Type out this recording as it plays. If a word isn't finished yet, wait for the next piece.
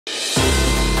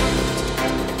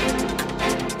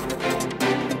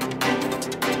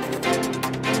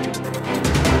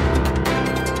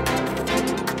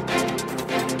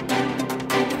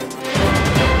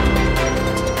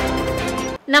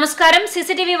നമസ്കാരം,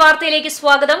 സിസിടിവി വാർത്തയിലേക്ക്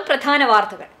സ്വാഗതം. പ്രധാന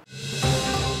വാർത്തകൾ.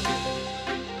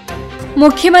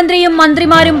 മുഖ്യമന്ത്രിയും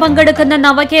മന്ത്രിമാരും പങ്കെടുക്കുന്ന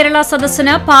നവകേരള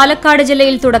സദസ്സിന് പാലക്കാട്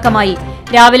ജില്ലയിൽ തുടക്കമായി.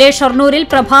 രാവിലെ ഷൊർണൂരിൽ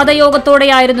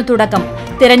പ്രഭാതയോഗത്തോടെയായിരുന്നു തുടക്കം.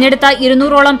 തിരഞ്ഞെടുത്ത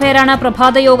 200ഓളം പേരാണ്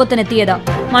പ്രഭാതയോഗത്തിനെത്തിയത്.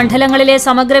 മണ്ഡലങ്ങളിലെ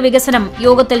സമഗ്ര വികസനം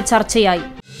യോഗത്തിൽ ചർച്ചയായി.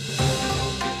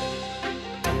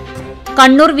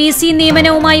 കണ്ണൂർ VC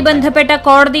നിയമനവുമായി ബന്ധപ്പെട്ട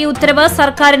കോടതി ഉത്തരവ്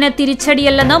സർക്കാരിന്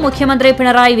തിരിച്ചടിയല്ലെന്ന് മുഖ്യമന്ത്രി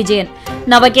പിണറായി വിജയൻ.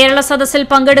 നവകേരള സദസ്സിൽ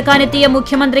പങ്കെടുക്കാനെത്തിയ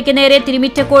മുഖ്യമന്ത്രിക്ക് നേരെ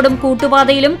തിരുമിറ്റക്കോടും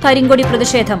കൂട്ടുപാതയിലും കരിങ്കൊടി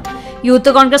പ്രതിഷേധം.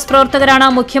 യൂത്ത് കോൺഗ്രസ് പ്രവർത്തകരാണ്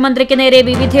മുഖ്യമന്ത്രിക്ക് നേരെ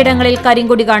വിവിധയിടങ്ങളിൽ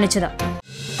കരിങ്കൊടി കാണിച്ചത്.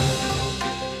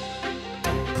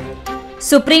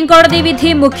 സുപ്രീംകോടതി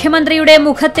വിധി മുഖ്യമന്ത്രിയുടെ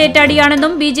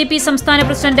മുഖത്തേറ്റടിയാണെന്നും BJP സംസ്ഥാന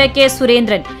പ്രസിഡന്റ് കെ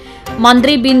സുരേന്ദ്രൻ.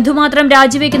 മന്ത്രി ബിന്ദു മാത്രം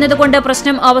രാജിവെക്കുന്നതുകൊണ്ട്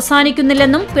പ്രശ്നം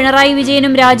അവസാനിക്കുന്നില്ലെന്നും പിണറായി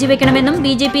വിജയനും രാജിവെക്കണമെന്നും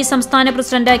BJP സംസ്ഥാന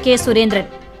പ്രസിഡന്റ് കെ സുരേന്ദ്രൻ.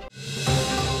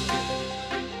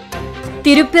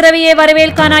 തിരുപ്പിറവിയെ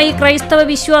വരവേൽക്കാനായി ക്രൈസ്തവ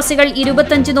വിശ്വാസികൾ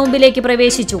 25 നോമ്പിലേക്ക്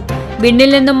പ്രവേശിച്ചു. വിണ്ണിൽ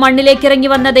നിന്നും മണ്ണിലേക്കിറങ്ങി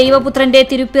വന്ന ദൈവപുത്രന്റെ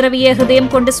തിരുപ്പിറവിയെ ഹൃദയം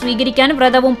കൊണ്ട് സ്വീകരിക്കാൻ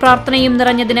വ്രതവും പ്രാർത്ഥനയും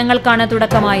നിറഞ്ഞ ദിനങ്ങൾക്കാണ്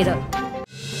തുടക്കമായത്.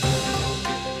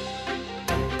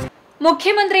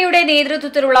 മുഖ്യമന്ത്രിയുടെ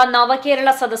നേതൃത്വത്തിലുള്ള നവകേരള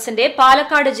സദസ്സിന്റെ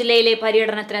പാലക്കാട് ജില്ലയിലെ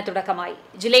പര്യടനത്തിന് തുടക്കമായി.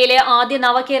 ജില്ലയിലെ ആദ്യ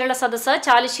നവകേരള സദസ്സ്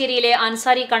ചാലിശ്ശേരിയിലെ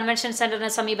അൻസാരി കൺവെൻഷൻ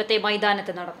സെന്ററിന് സമീപത്തെ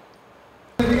മൈതാനത്ത് നടന്നു.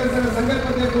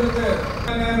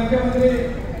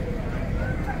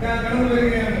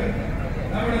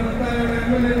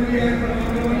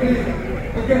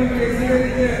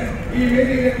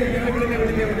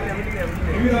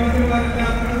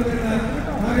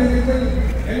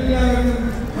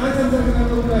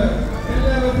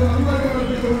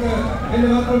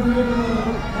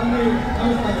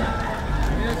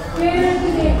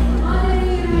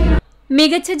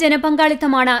 മികച്ച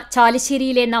ജനപങ്കാളിത്തമാണ്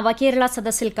ചാലിശ്ശേരിയിലെ നവകേരള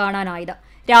സദസ്സിൽ കാണാനായത്.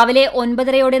 രാവിലെ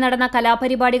 9:30 നടന്ന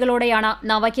കലാപരിപാടികളോടെയാണ്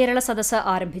നവകേരള സദസ്സ്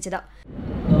ആരംഭിച്ചത്.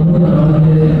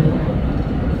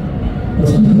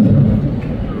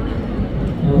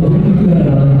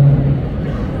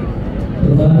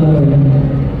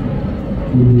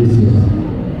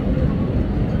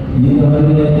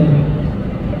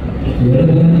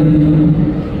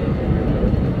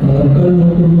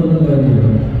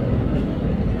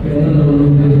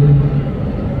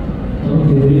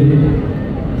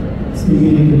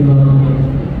 സ്വീകരിക്കുന്ന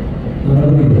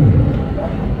നടപടികൾ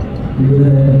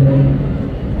ഇവിടെ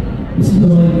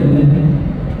വിശദമായി തന്നെ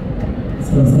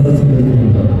സംസാരിച്ചു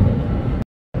കഴിഞ്ഞിട്ടുണ്ട്.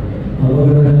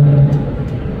 അവരുടെ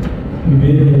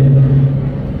വിവേചനം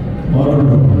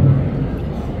പാടുള്ളതാണ്.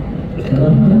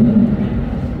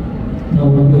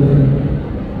 നമുക്ക്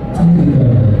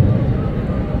ചിന്തിക്കാറുണ്ട്.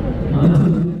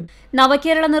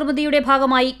 നവകേരള നിർമ്മിതിയുടെ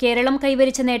ഭാഗമായി കേരളം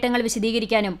കൈവരിച്ച നേട്ടങ്ങൾ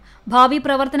വിശദീകരിക്കാനും ഭാവി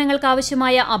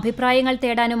പ്രവർത്തനങ്ങൾക്കാവശ്യമായ അഭിപ്രായങ്ങൾ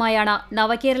തേടാനുമായാണ്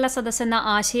നവകേരള സദസ്സ് എന്ന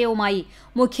ആശയവുമായി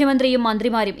മുഖ്യമന്ത്രിയും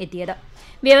മന്ത്രിമാരും എത്തിയത്.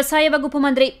 വ്യവസായ വകുപ്പ്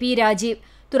മന്ത്രി P. രാജീവ്,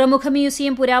 തുറമുഖ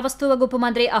മ്യൂസിയം പുരാവസ്തു വകുപ്പ്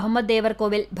മന്ത്രി അഹമ്മദ്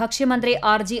ദേവർകോവിൽ, ഭക്ഷ്യമന്ത്രി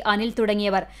RG അനിൽ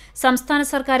തുടങ്ങിയവർ സംസ്ഥാന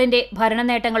സർക്കാരിന്റെ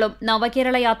ഭരണനേട്ടങ്ങളും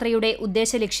നവകേരള യാത്രയുടെ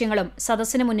ഉദ്ദേശ ലക്ഷ്യങ്ങളും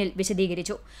സദസ്സിന് മുന്നിൽ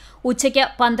വിശദീകരിച്ചു. ഉച്ചയ്ക്ക്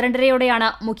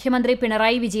 12:30 മുഖ്യമന്ത്രി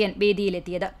പിണറായി വിജയൻ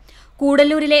വേദിയിലെത്തിയത്.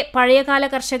 കൂടല്ലൂരിലെ പഴയകാല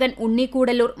കർഷകൻ ഉണ്ണി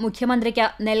കൂടല്ലൂർ മുഖ്യമന്ത്രിക്ക്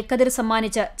നെൽക്കതിർ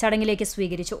സമ്മാനിച്ച് ചടങ്ങിലേക്ക്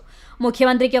സ്വീകരിച്ചു.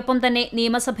 മുഖ്യമന്ത്രിക്കൊപ്പം തന്നെ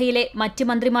നിയമസഭയിലെ മറ്റ്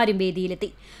മന്ത്രിമാരും വേദിയിലെത്തി.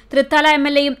 തൃത്താല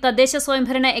MLAയും തദ്ദേശ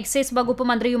സ്വയംഭരണ എക്സൈസ് വകുപ്പ്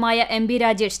മന്ത്രിയുമായ MB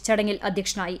രാജേഷ് ചടങ്ങിൽ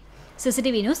അധ്യക്ഷനായി.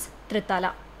 CCTV news, Thrithala.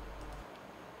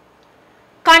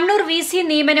 Kannur VC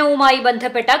നിയമനവുമായി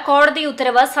ബന്ധപ്പെട്ട കോടതി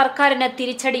ഉത്തരവ് സർക്കാരിന്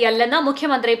തിരിച്ചടിയല്ലെന്ന്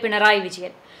മുഖ്യമന്ത്രി പിണറായി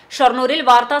വിജയൻ. ഷൊർണൂരിൽ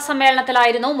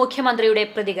വാർത്താസമ്മേളനത്തിലായിരുന്നു മുഖ്യമന്ത്രിയുടെ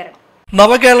പ്രതികരണം.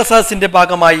 നവകേരള സദസ്സിന്റെ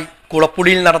ഭാഗമായി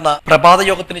കുളപ്പുടിയിൽ നടന്ന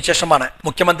പ്രഭാതയോഗത്തിന് ശേഷമാണ്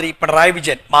മുഖ്യമന്ത്രി പിണറായി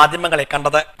വിജയൻ മാധ്യമങ്ങളെ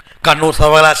കണ്ടത്. കണ്ണൂർ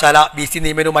സർവകലാശാല VC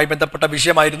നിയമനവുമായി ബന്ധപ്പെട്ട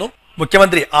വിഷയമായിരുന്നു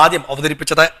മുഖ്യമന്ത്രി ആദ്യം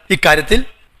അവതരിപ്പിച്ചത്. ഇക്കാര്യത്തിൽ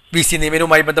VC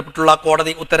നിയമനവുമായി ബന്ധപ്പെട്ടുള്ള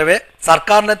കോടതി ഉത്തരവ്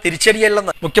സർക്കാരിന്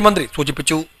തിരിച്ചടിയല്ലെന്ന് മുഖ്യമന്ത്രി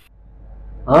സൂചിപ്പിച്ചു.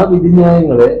 ആ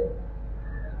വിധിന്യായങ്ങളെ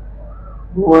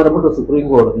ബഹുമാനപ്പെട്ട സുപ്രീം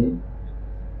കോടതി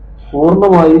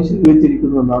പൂർണ്ണമായും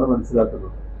ശരിവച്ചിരിക്കുന്നുവെന്നാണ്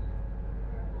മനസ്സിലാക്കുന്നത്.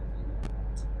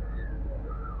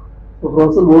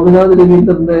 പ്രൊഫസർ ഗോപിനാഥ്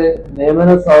രവീന്ദ്രന്റെ നിയമന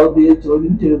സാധ്യതയെ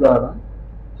ചോദ്യം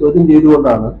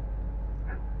ചെയ്തുകൊണ്ടാണ്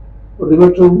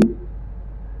പ്രതിപക്ഷവും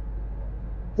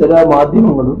ചില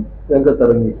മാധ്യമങ്ങളും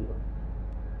രംഗത്തിറങ്ങിയിട്ടുള്ളത്.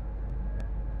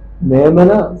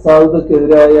 നിയമന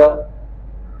സാധ്യതക്കെതിരായ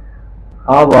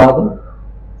ആ വാദം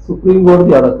സുപ്രീം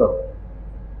കോടതി അടക്കം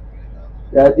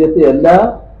രാജ്യത്തെ എല്ലാ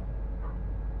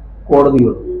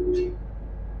കോടതികളും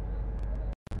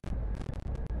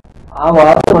ആ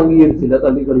വാദം അംഗീകരിച്ചില്ല,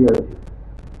 തള്ളിക്കളിയാണ്.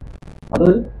 അത്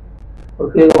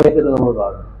പ്രത്യേകമായി തന്നെ നമ്മൾ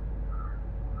കാണണം.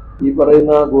 ഈ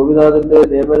പറയുന്ന ഗോപിനാഥന്റെ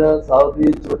നിയമന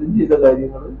സാധ്യതയെ ചോദ്യം ചെയ്ത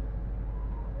കാര്യങ്ങൾ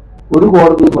ഒരു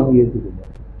കോടതിയും അംഗീകരിച്ചിട്ടില്ല.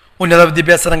 ഉന്നത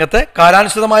വിദ്യാഭ്യാസ രംഗത്ത്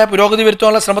കാലാനുസൃതമായ പുരോഗതി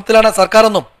വരുത്താനുള്ള ശ്രമത്തിലാണ്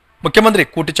സർക്കാരെന്നും മുഖ്യമന്ത്രി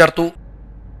കൂട്ടിച്ചേർത്തു.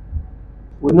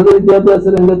 ഉന്നത വിദ്യാഭ്യാസ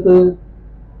രംഗത്ത്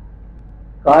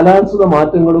കാലാനുസൃത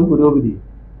മാറ്റങ്ങളും പുരോഗതിയും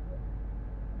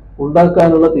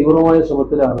ഉണ്ടാക്കാനുള്ള തീവ്രമായ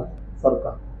ശ്രമത്തിലാണ്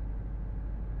സർക്കാർ.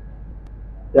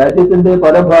 രാജ്യത്തിന്റെ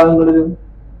പല ഭാഗങ്ങളിലും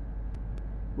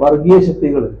വർഗീയ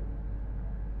ശക്തികൾ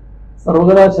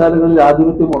സർവകലാശാലകളിൽ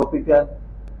ആധിപത്യം ഉറപ്പിക്കാൻ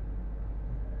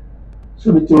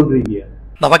ശ്രമിച്ചുകൊണ്ടിരിക്കുകയാണ്.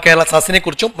 നവകേരള സദസ്സിനെ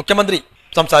കുറിച്ചും മുഖ്യമന്ത്രി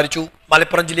സംസാരിച്ചു.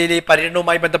 മലപ്പുറം ജില്ലയിലെ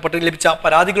പര്യടനവുമായി ബന്ധപ്പെട്ട് ലഭിച്ച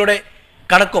പരാതികളുടെ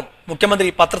കണക്കും മുഖ്യമന്ത്രി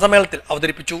പത്രസമ്മേളനത്തിൽ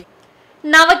അവതരിപ്പിച്ചു.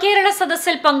 നവകേരള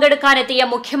സദസ്സിൽ പങ്കെടുക്കാനെത്തിയ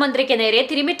മുഖ്യമന്ത്രിക്ക് നേരെ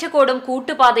തിരുമിറ്റക്കോടും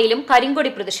കൂട്ടുപാതയിലും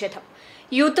കരിങ്കൊടി പ്രതിഷേധം.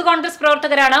 യൂത്ത് കോൺഗ്രസ്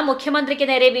പ്രവർത്തകരാണ് മുഖ്യമന്ത്രിക്ക്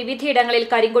നേരെ വിവിധയിടങ്ങളിൽ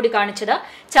കരിങ്കൊടി കാണിച്ചത്.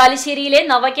 ചാലിശ്ശേരിയിലെ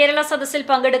നവകേരള സദസ്സിൽ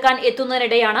പങ്കെടുക്കാൻ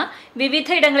എത്തുന്നതിനിടെയാണ്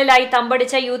വിവിധയിടങ്ങളിലായി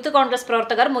തമ്പടിച്ച യൂത്ത് കോൺഗ്രസ്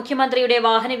പ്രവർത്തകർ മുഖ്യമന്ത്രിയുടെ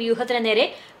വാഹന വ്യൂഹത്തിന് നേരെ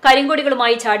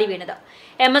കരിങ്കൊടികളുമായി ചാടി വീണത്.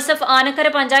 MSF Anakkara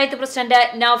panchayat president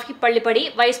Nafi Pallippadi,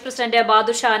 vice president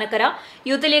Badusha Anakkara,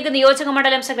 youth league നിയോജക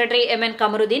മണ്ഡലം സെക്രട്ടറി MN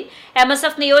കമറുദ്ദീൻ,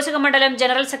 MSF നിയോജക മണ്ഡലം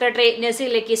general secretary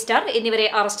Naseer lucky star എന്നിവരെ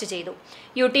അറസ്റ്റ് ചെയ്തു.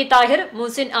 UT താഹിർ,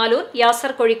 മുസിൻ ആലൂർ,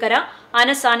 യാസർ കൊഴിക്കര,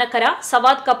 അനസ് ആനക്കര,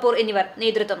 സവാദ് കപൂർ എന്നിവർ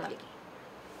നേതൃത്വം നൽകി.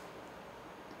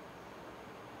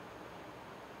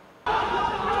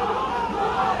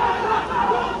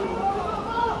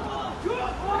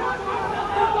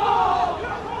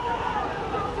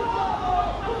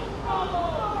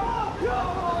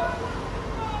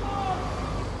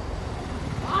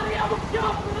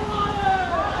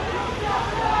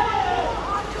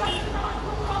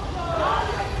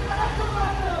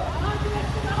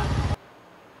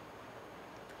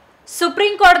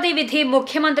 സുപ്രീം കോടതി വിധി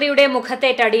മുഖ്യമന്ത്രിയുടെ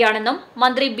മുഖത്തേറ്റടിയാണെന്നും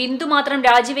മന്ത്രി ബിന്ദു മാത്രം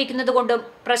രാജിവെക്കുന്നതുകൊണ്ടും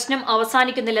പ്രശ്നം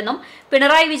അവസാനിക്കുന്നില്ലെന്നും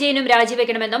പിണറായി വിജയനും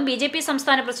രാജിവെക്കണമെന്നും BJP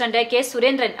സംസ്ഥാന പ്രസിഡന്റ് K.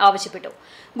 സുരേന്ദ്രൻ ആവശ്യപ്പെട്ടു.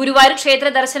 ഗുരുവായൂർ ക്ഷേത്ര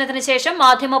ദർശനത്തിന് ശേഷം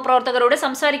മാധ്യമപ്രവർത്തകരോട്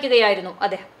സംസാരിക്കുകയായിരുന്നു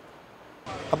അദ്ദേഹം.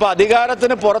 അപ്പോൾ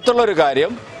അധികാരത്തിന് പുറത്തുള്ള ഒരു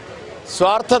കാര്യം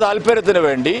സ്വാർത്ഥ താല്പര്യത്തിന്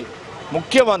വേണ്ടി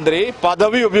മുഖ്യമന്ത്രി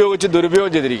പദവി ഉപയോഗിച്ച്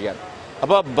ദുരുപയോഗം ചെയ്തിരിക്കുകയാണ്.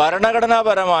 അപ്പോൾ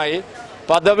ഭരണഘടനാപരമായി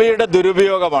പദവിയുടെ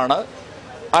ദുരുപയോഗമാണ്,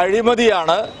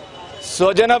 അഴിമതിയാണ്,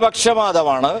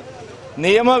 സ്വജനപക്ഷപാതമാണ്,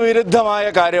 നിയമവിരുദ്ധമായ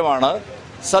കാര്യമാണ്,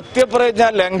 സത്യപ്രതിജ്ഞാ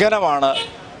ലംഘനമാണ്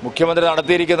മുഖ്യമന്ത്രി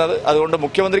നടത്തിയിരിക്കുന്നത്. അതുകൊണ്ട്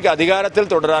മുഖ്യമന്ത്രിക്ക് അധികാരത്തിൽ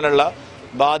തുടരാനുള്ള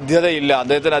ബാധ്യതയില്ല,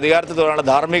 അദ്ദേഹത്തിന് അധികാരത്തിൽ തുടരാനുള്ള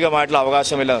ധാർമ്മികമായിട്ടുള്ള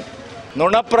അവകാശമില്ല.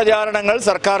 നുണപ്രചാരണങ്ങൾ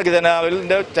സർക്കാർ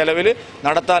ഖജനാവിൻ്റെ ചെലവിൽ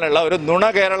നടത്താനുള്ള ഒരു നുണ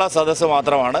കേരള സദസ്സ്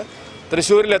മാത്രമാണ്.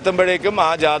 തൃശ്ശൂരിൽ എത്തുമ്പോഴേക്കും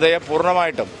ആ ജാഥയെ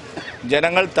പൂർണ്ണമായിട്ടും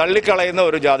ജനങ്ങൾ തള്ളിക്കളയുന്ന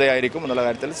ഒരു ജാഥയായിരിക്കും എന്നുള്ള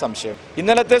കാര്യത്തിൽ സംശയം.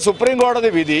 ഇന്നലത്തെ സുപ്രീം കോടതി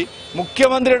വിധി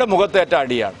മുഖ്യമന്ത്രിയുടെ മുഖത്തേറ്റ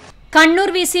അടിയാണ്. കണ്ണൂർ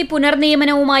VC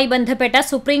പുനർനിയമനവുമായി ബന്ധപ്പെട്ട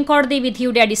സുപ്രീം കോടതി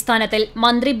വിധിയുടെ അടിസ്ഥാനത്തിൽ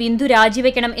മന്ത്രി ബിന്ദു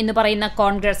രാജിവെക്കണം എന്ന് പറയുന്ന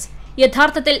കോൺഗ്രസ്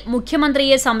യഥാർത്ഥത്തിൽ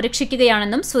മുഖ്യമന്ത്രിയെ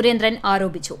സംരക്ഷിക്കുകയാണെന്നും സുരേന്ദ്രൻ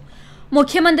ആരോപിച്ചു.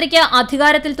 മുഖ്യമന്ത്രിക്ക്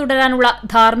അധികാരത്തിൽ തുടരാനുള്ള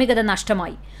ധാർമ്മികത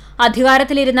നഷ്ടമായി.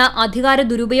 അധികാരത്തിലിരുന്ന അധികാര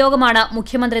ദുരുപയോഗമാണ്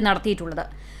മുഖ്യമന്ത്രി നടത്തിയിട്ടുള്ളത്.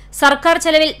 സർക്കാർ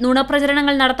ചെലവിൽ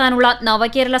നുണപ്രചരണങ്ങൾ നടത്താനുള്ള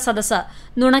നവകേരള സദസ്സ്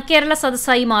നുണക്കേരള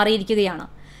സദസ്സായി മാറിയിരിക്കുകയാണ്.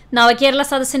 നവകേരള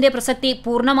സദസ്സിന്റെ പ്രസക്തി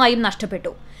പൂർണ്ണമായും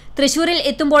നഷ്ടപ്പെട്ടു. തൃശൂരിൽ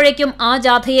എത്തുമ്പോഴേക്കും ആ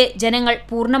ജാഥയെ ജനങ്ങൾ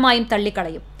പൂർണ്ണമായും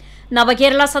തള്ളിക്കളയും.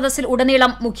 നവകേരള സദസ്സിൽ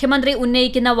ഉടനീളം മുഖ്യമന്ത്രി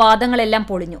ഉന്നയിക്കുന്ന വാദങ്ങളെല്ലാം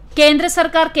പൊളിഞ്ഞു. കേന്ദ്ര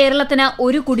സർക്കാർ കേരളത്തിന്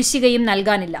ഒരു കുടിശ്ശികയും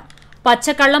നൽകാനില്ല.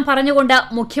 പച്ചക്കള്ളം പറഞ്ഞുകൊണ്ട്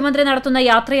മുഖ്യമന്ത്രി നടത്തുന്ന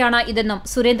യാത്രയാണ് ഇതെന്നും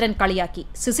സുരേന്ദ്രൻ കളിയാക്കി.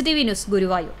 CCTV news,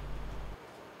 Guruvayur.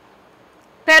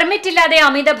 പെർമിറ്റില്ലാതെ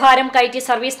അമിതഭാരം കയറ്റി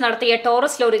സർവീസ് നടത്തിയ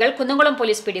ടോറസ് ലോറികൾ കുന്നംകുളം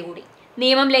പോലീസ് പിടികൂടി.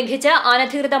 നിയമം ലംഘിച്ച്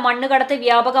അനധികൃത മണ്ണുകടത്ത്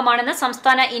വ്യാപകമാണെന്ന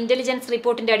സംസ്ഥാന ഇന്റലിജൻസ്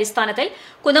റിപ്പോർട്ടിന്റെ അടിസ്ഥാനത്തിൽ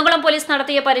കുന്നംകുളം പോലീസ്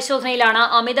നടത്തിയ പരിശോധനയിലാണ്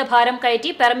അമിതഭാരം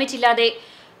കയറ്റി പെർമിറ്റില്ലാതെ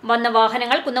വന്ന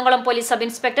വാഹനങ്ങൾ കുന്നംകുളം പോലീസ് സബ്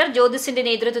ഇൻസ്പെക്ടർ ജ്യോതിസിന്റെ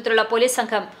നേതൃത്വത്തിലുള്ള പോലീസ്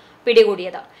സംഘം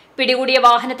പിടികൂടിയത്. പിടികൂടിയ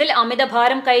വാഹനത്തിൽ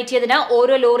അമിതഭാരം കയറ്റിയതിന്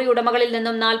ഓരോ ലോറി ഉടമകളിൽ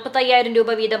നിന്നും 45,000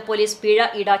 രൂപ വീതം പോലീസ് പിഴ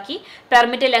ഈടാക്കി.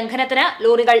 പെർമിറ്റ് ലംഘനത്തിന്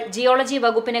ലോറികൾ ജിയോളജി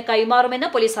വകുപ്പിന് കൈമാറുമെന്ന്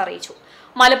പോലീസ് അറിയിച്ചു.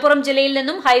 മലപ്പുറം ജില്ലയിൽ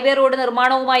നിന്നും ഹൈവേ റോഡ്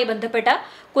നിർമ്മാണവുമായി ബന്ധപ്പെട്ട്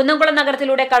കുന്നംകുളം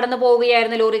നഗരത്തിലൂടെ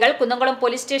കടന്നുപോവുകയായിരുന്ന ലോറികൾ കുന്നംകുളം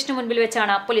പോലീസ് സ്റ്റേഷന് മുൻപിൽ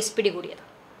വെച്ചാണ് പോലീസ് പിടികൂടിയത്.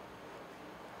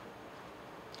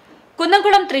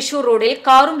 കുന്നംകുളം തൃശൂർ റോഡിൽ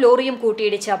കാറും ലോറിയും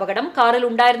കൂട്ടിയിടിച്ച അപകടം. കാറിൽ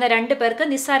ഉണ്ടായിരുന്ന 2 പേർക്ക്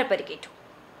നിസ്സാര പരിക്കേറ്റു.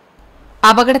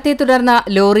 അപകടത്തെ തുടർന്ന്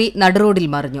ലോറി നടുറോഡിൽ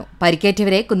മറിഞ്ഞു.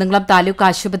 പരിക്കേറ്റവരെ കുന്നംകുളം താലൂക്ക്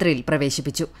ആശുപത്രിയിൽ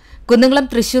പ്രവേശിപ്പിച്ചു. കുന്നംകുളം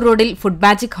തൃശൂർ റോഡിൽ ഫുഡ്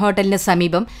മാജിക് ഹോട്ടലിന്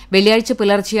സമീപം വെള്ളിയാഴ്ച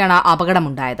പുലർച്ചെയാണ്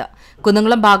അപകടമുണ്ടായത്.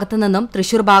 കുന്നംകുളം ഭാഗത്തു നിന്നും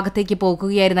തൃശൂർ ഭാഗത്തേക്ക്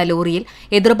പോകുകയായിരുന്ന ലോറിയിൽ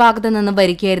എതിർഭാഗത്തു നിന്നും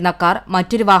വരികയായിരുന്ന കാർ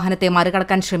മറ്റൊരു വാഹനത്തെ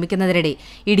മറികടക്കാൻ ശ്രമിക്കുന്നതിനിടെ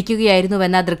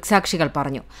ഇടിക്കുകയായിരുന്നുവെന്ന് ദൃക്സാക്ഷികൾ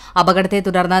പറഞ്ഞു. അപകടത്തെ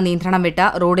തുടർന്ന് നിയന്ത്രണം വിട്ട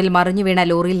റോഡിൽ മറിഞ്ഞു വീണ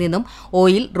ലോറിയിൽ നിന്നും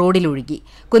ഓയിൽ റോഡിലൊഴുകി.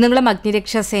 കുന്നംകുളം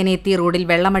അഗ്നിരക്ഷാ സേന എത്തി റോഡിൽ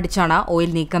വെള്ളമടിച്ചാണ്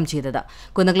ഓയിൽ നീക്കം ചെയ്തത്.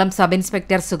 കുന്നംകുളം സബ്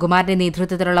ഇൻസ്പെക്ടർ സുകുമാരന്റെ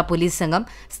നേതൃത്വത്തിലുള്ള പോലീസ് സംഘം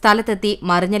സ്ഥലത്തെത്തി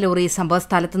മറിഞ്ഞ ലോറി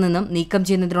സംഭവസ്ഥലത്തു നിന്നും നീക്കം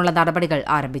ചെയ്യുന്നതിനുള്ള നടപടികൾ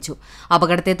ആരംഭിച്ചു.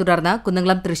 അപകടത്തെ തുടർന്ന്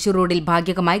കുന്നംകുളം തൃശൂർ റോഡിൽ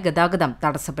ഭാഗികമായി ഗതാഗതം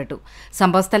തടസ്സപ്പെട്ടു.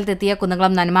 സംഭവസ്ഥലത്തെത്തിയ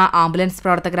കുന്നംകുളം നന്മ ആംബുലൻസ്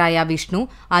പ്രവർത്തകരായ വിഷ്ണു,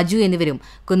 അജു എന്നിവരും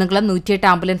കുന്നംകുളം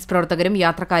 108 ആംബുലൻസ് പ്രവർത്തകരും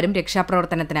യാത്രക്കാരും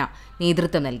രക്ഷാപ്രവർത്തനത്തിന്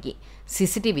നേതൃത്വം നൽകി.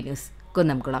 CCTV news,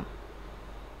 Kunnamkulam.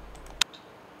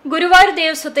 ഗുരുവായൂർ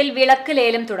ദേവസ്വത്തിൽ വിളക്ക്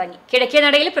ലേലം തുടങ്ങി.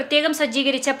 കിഴക്കേനടയിൽ പ്രത്യേകം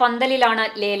സജ്ജീകരിച്ച പന്തലിലാണ്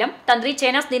ലേലം. തന്ത്രി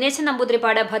ചേനാസ് ദിനേശൻ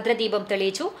നമ്പൂതിരിപ്പാട് ഭദ്രദീപം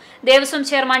തെളിയിച്ചു. Devaswom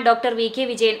chairman doctor VK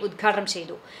Vijayan ഉദ്ഘാടനം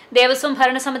ചെയ്തു. ദേവസ്വം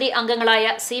ഭരണസമിതി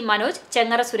അംഗങ്ങളായ C Manoj,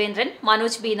 Chengara Surendran,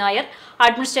 Manoj B Nair,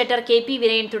 administrator KP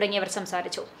Vinayan തുടങ്ങിയവർ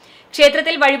സംസാരിച്ചു.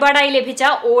 ക്ഷേത്രത്തിൽ വഴിപാടായി ലഭിച്ച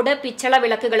ഓട്, പിച്ചള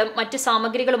വിളക്കുകളും മറ്റ്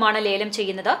സാമഗ്രികളുമാണ് ലേലം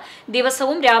ചെയ്യുന്നത്.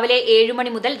 ദിവസവും രാവിലെ 7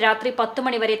 മണി മുതൽ രാത്രി 10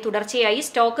 മണി വരെ തുടർച്ചയായി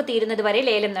സ്റ്റോക്ക് തീരുന്നതുവരെ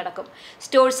ലേലം നടക്കും.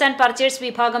 സ്റ്റോഴ്സ് ആൻഡ് പർച്ചേസ്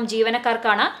വിഭാഗം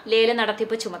ജീവനക്കാർക്കാണ് ലേല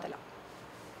നടത്തിപ്പ് ചുമതല.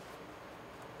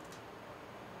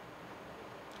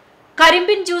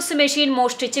 കരിമ്പിൻ ജ്യൂസ് മെഷീൻ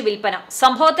മോഷ്ടിച്ച് വിൽപ്പന.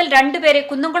 സംഭവത്തിൽ 2 പേരെ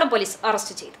കുന്നംകുളം പോലീസ്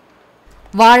അറസ്റ്റ് ചെയ്തു.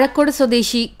 വാഴക്കോട്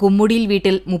സ്വദേശി കുമ്മുടിയിൽ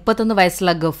വീട്ടിൽ 31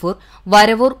 വയസ്സുള്ള ഗഫൂർ,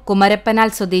 വരവൂർ കുമരപ്പനാൽ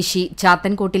സ്വദേശി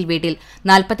ചാത്തൻകോട്ടിൽ വീട്ടിൽ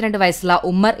 42 വയസ്സുള്ള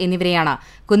ഉമ്മർ എന്നിവരെയാണ്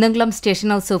Kunnamkulam station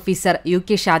house officer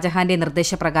UK ഷാജഹാന്റെ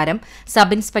നിർദ്ദേശപ്രകാരം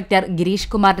സബ് ഇൻസ്പെക്ടർ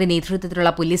ഗിരീഷ് കുമാറിന്റെ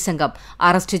നേതൃത്വത്തിലുള്ള പോലീസ് സംഘം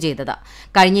അറസ്റ്റ് ചെയ്തത്.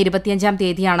 കഴിഞ്ഞ 25-ാം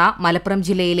തീയതിയാണ് മലപ്പുറം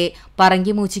ജില്ലയിലെ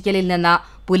പറങ്കിമൂച്ചിക്കലിൽ നിന്ന്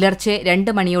പുലർച്ചെ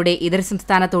 2 മണിയോടെ ഇതര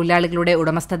സംസ്ഥാന തൊഴിലാളികളുടെ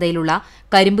ഉടമസ്ഥതയിലുള്ള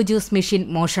കരിമ്പ് ജ്യൂസ് മെഷീൻ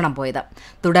മോഷണം പോയത്.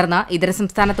 തുടർന്ന് ഇതര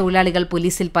സംസ്ഥാന തൊഴിലാളികൾ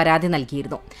പോലീസിൽ പരാതി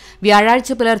നൽകിയിരുന്നു.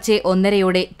 വ്യാഴാഴ്ച പുലർച്ചെ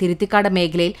 1:30 തിരുത്തിക്കാട്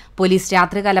മേഖലയിൽ പോലീസ്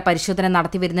രാത്രികാല പരിശോധന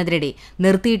നടത്തിവരുന്നതിനിടെ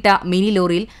നിർത്തിയിട്ട മിനി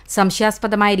ലോറിയിൽ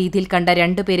സംശയാസ്പദമായ രീതിയിൽ കണ്ട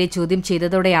 2 പേരെ ചോദ്യം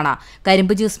ചെയ്തതോടെയാണ്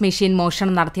കരിമ്പ് ജ്യൂസ് മെഷീൻ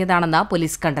മോഷണം നടത്തിയതാണെന്ന്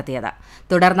പോലീസ് കണ്ടെത്തിയത്.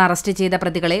 തുടർന്ന് അറസ്റ്റ് ചെയ്ത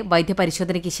പ്രതികളെ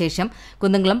വൈദ്യപരിശോധനയ്ക്ക് ശേഷം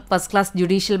Kunnamkulam first class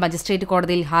judicial magistrate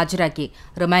കോടതിയിൽ ഹാജരാക്കി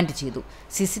റിമാൻഡ് ചെയ്തു.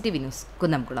 CCTV news,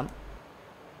 Kunnamkulam.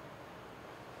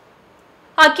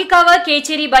 Akkikkavu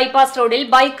Kecheri bypass റോഡിൽ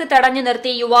ബൈക്ക് തടഞ്ഞു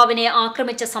നിർത്തി യുവാവിനെ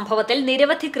ആക്രമിച്ച സംഭവത്തിൽ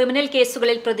നിരവധി ക്രിമിനൽ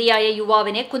കേസുകളിൽ പ്രതിയായ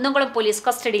യുവാവിനെ കുന്നംകുളം പോലീസ്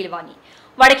കസ്റ്റഡിയിൽ വാങ്ങി.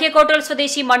 വടക്കേക്കോട്ടൂർ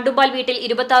സ്വദേശി മണ്ടുമ്പാൽ വീട്ടിൽ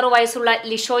 26 വയസ്സുള്ള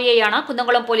ലിഷോയെയാണ്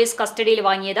കുന്നംകുളം പോലീസ് കസ്റ്റഡിയിൽ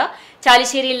വാങ്ങിയത്.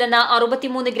 ചാലിശ്ശേരിയിൽ നിന്ന്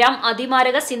 63 ഗ്രാം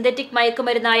അതിമാരക സിന്തറ്റിക്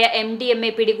മയക്കുമരുന്നായ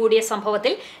MDMA പിടികൂടിയ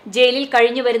സംഭവത്തിൽ ജയിലിൽ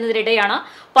കഴിഞ്ഞുവരുന്നതിനിടെയാണ്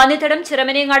പന്നിത്തടം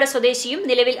ചിറമനേങ്ങാട് സ്വദേശിയും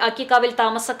നിലവിൽ അക്കിക്കാവിൽ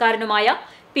താമസക്കാരനുമായ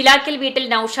പിലാക്കൽ വീട്ടിൽ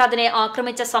നൌഷാദിനെ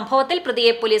ആക്രമിച്ച സംഭവത്തിൽ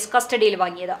പ്രതിയെ പോലീസ് കസ്റ്റഡിയിൽ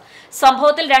വാങ്ങിയത്.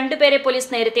 സംഭവത്തിൽ 2 പേരെ പോലീസ്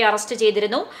നേരത്തെ അറസ്റ്റ്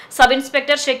ചെയ്തിരുന്നു. Sub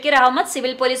inspector Shakir Ahmed,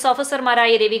 civil police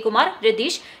ഓഫീസർമാരായ രവികുമാർ,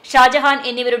 രതീഷ്, ഷാജഹാൻ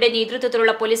എന്നിവരുടെ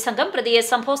നേതൃത്വത്തിലുള്ള പോലീസ് സംഘം പ്രതിയെ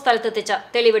സംഭവസ്ഥലത്തെത്തിച്ച്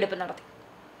തെളിവെടുപ്പ് നടത്തി.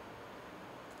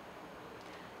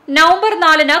 നവംബർ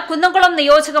 4-ന് കുന്നംകുളം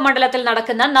നിയോജക മണ്ഡലത്തിൽ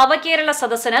നടക്കുന്ന നവകേരള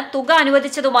സദസ്സിന് തുക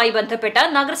അനുവദിച്ചതുമായി ബന്ധപ്പെട്ട്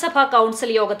നഗരസഭാ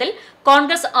കൌൺസിൽ യോഗത്തിൽ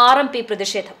കോൺഗ്രസ് RMP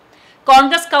പ്രതിഷേധം.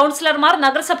 കോൺഗ്രസ് കൌൺസിലർമാർ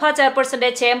നഗരസഭാ ചെയർപേഴ്സന്റെ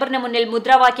ചേംബറിന് മുന്നിൽ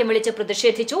മുദ്രാവാക്യം വിളിച്ച്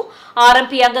പ്രതിഷേധിച്ചു.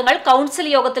 RMP അംഗങ്ങൾ കൌൺസിൽ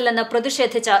യോഗത്തിൽ നിന്ന്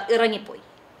പ്രതിഷേധിച്ച് ഇറങ്ങിപ്പോയി.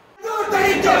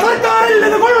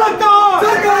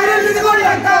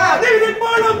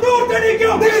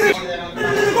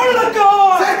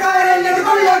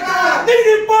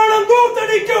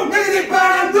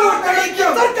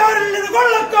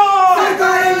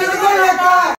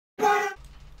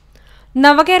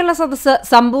 നവകേരള സദസ്സ്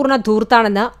സമ്പൂർണ്ണ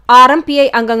ധൂർത്താണെന്ന് RMPI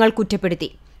അംഗങ്ങൾ കുറ്റപ്പെടുത്തി.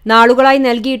 നാളുകളായി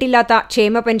നൽകിയിട്ടില്ലാത്ത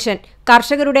ക്ഷേമ പെൻഷൻ,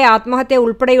 കർഷകരുടെ ആത്മഹത്യ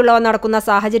ഉൾപ്പെടെയുള്ളവ നടക്കുന്ന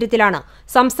സാഹചര്യത്തിലാണ്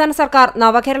സംസ്ഥാന സർക്കാർ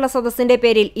നവകേരള സദസ്സിന്റെ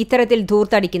പേരിൽ ഇത്തരത്തിൽ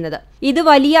ധൂർത്തടിക്കുന്നത്. ഇത്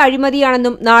വലിയ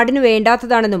അഴിമതിയാണെന്നും നാടിനു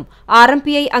വേണ്ടാത്തതാണെന്നും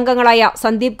RMPI അംഗങ്ങളായ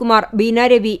സന്ദീപ് കുമാർ, ബീന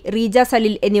രവി, റീജ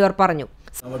സലിൽ എന്നിവർ പറഞ്ഞു.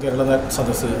 നവകേരള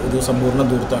സദസ്സ് ഒരു സമ്പൂർണ്ണ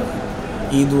ധൂർത്താണ്.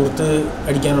 ഈ ധൂർത്ത്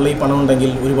അടിക്കാനുള്ള ഈ പണം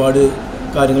ഉണ്ടെങ്കിൽ ഒരുപാട്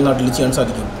കാര്യങ്ങൾ നാട്ടിൽ ചെയ്യാൻ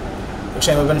സാധിക്കും.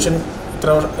 ക്ഷേമ പെൻഷൻ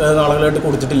ഇത്ര നാളുകളായിട്ട്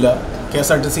കൊടുത്തിട്ടില്ല,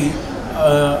 KSRTC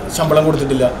ശമ്പളം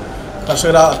കൊടുത്തിട്ടില്ല,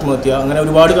 കർഷകർ ആത്മഹത്യ, അങ്ങനെ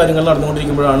ഒരുപാട് കാര്യങ്ങൾ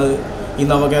നടന്നുകൊണ്ടിരിക്കുമ്പോഴാണ് ഈ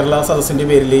നവകേരള സദസ്സിൻ്റെ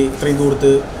പേരിൽ ഇത്രയും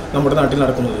ദൂരത്ത് നമ്മുടെ നാട്ടിൽ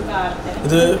നടക്കുന്നത്.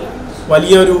 ഇത്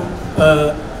വലിയൊരു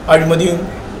അഴിമതിയും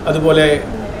അതുപോലെ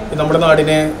നമ്മുടെ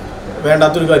നാടിനെ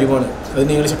വേണ്ടാത്തൊരു കാര്യമാണ്. അത്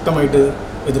നിങ്ങൾ ശക്തമായിട്ട്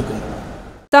എതിർക്കുന്നു.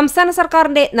 സംസ്ഥാന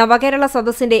സർക്കാരിന്റെ നവകേരള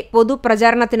സദസ്സിന്റെ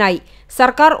പൊതുപ്രചാരണത്തിനായി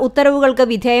സർക്കാർ ഉത്തരവുകൾക്ക്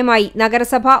വിധേയമായി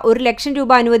നഗരസഭ 1 ലക്ഷം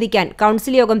രൂപ അനുവദിക്കാൻ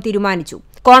കൌൺസിൽ യോഗം തീരുമാനിച്ചു.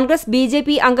 കോൺഗ്രസ്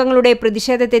BJP അംഗങ്ങളുടെ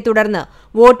പ്രതിഷേധത്തെ തുടർന്ന്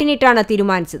വോട്ടിനിട്ടാണ്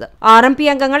തീരുമാനിച്ചത്. RMP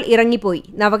അംഗങ്ങൾ ഇറങ്ങിപ്പോയി.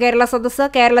 നവകേരള സദസ്സ്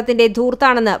കേരളത്തിന്റെ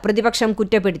ധൂർത്താണെന്ന് പ്രതിപക്ഷം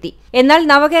കുറ്റപ്പെടുത്തി. എന്നാൽ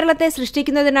നവകേരളത്തെ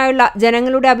സൃഷ്ടിക്കുന്നതിനായുള്ള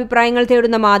ജനങ്ങളുടെ അഭിപ്രായങ്ങൾ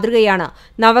തേടുന്ന മാതൃകയാണ്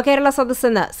നവകേരള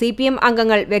സദസ്സെന്ന് CPM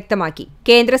അംഗങ്ങൾ വ്യക്തമാക്കി.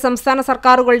 കേന്ദ്ര സംസ്ഥാന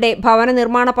സർക്കാരുകളുടെ ഭവന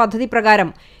നിർമ്മാണ പദ്ധതി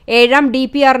പ്രകാരം 7ാം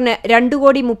DPR-ന്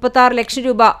 2,36 ലക്ഷം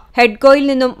രൂപ ഹെഡ്കോയിൽ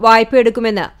നിന്നും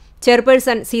വായ്പയെടുക്കുമെന്ന്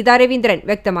ചെയർപേഴ്സൺ സീതാ രവീന്ദ്രൻ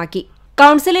വ്യക്തമാക്കി.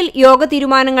 കൌൺസിലിൽ യോഗ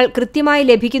തീരുമാനങ്ങൾ കൃത്യമായി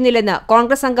ലഭിക്കുന്നില്ലെന്ന്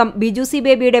കോൺഗ്രസ് അംഗം ബിജു സി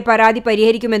ബേബിയുടെ പരാതി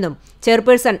പരിഹരിക്കുമെന്നും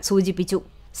ചെയർപേഴ്സൺ സൂചിപ്പിച്ചു.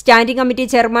 Standing committee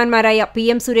ചെയർമാൻമാരായ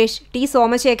PM Suresh, T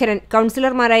Somasekharan,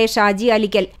 കൌൺസിലർമാരായ Shaji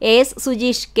Alikkal, AS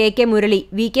Sujeesh, KK Murali,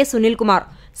 VK Sunilkumar,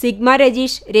 sigma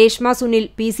Rajeesh, Reshma Sunil,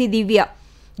 PC ദിവ്യ,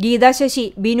 ഗീതാ ശശി,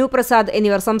 ബിനു പ്രസാദ്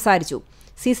എന്നിവർ സംസാരിച്ചു.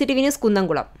 CCTV news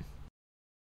Kunnamkulam.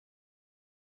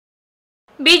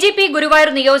 BJP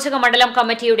Guruvayur നിയോജക മണ്ഡലം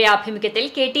കമ്മിറ്റിയുടെ ആഭിമുഖ്യത്തിൽ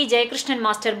KT ജയകൃഷ്ണൻ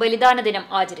മാസ്റ്റർ ബലിദാന ദിനം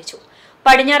ആചരിച്ചു.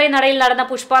 പടിഞ്ഞാറേ നടയിൽ നടന്ന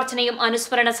പുഷ്പാർച്ചനയും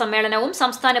അനുസ്മരണ സമ്മേളനവും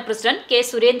സംസ്ഥാന പ്രസിഡന്റ് K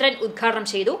സുരേന്ദ്രൻ ഉദ്ഘാടനം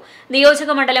ചെയ്തു.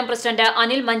 നിയോജക മണ്ഡലം പ്രസിഡന്റ്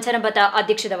അനിൽ മഞ്ചരമ്പത്ത്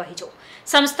അധ്യക്ഷത വഹിച്ചു.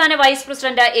 സംസ്ഥാന വൈസ്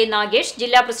പ്രസിഡന്റ് A നാഗേഷ്,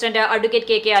 ജില്ലാ president advocate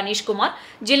KK Aneesh Kumar,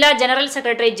 ജില്ലാ general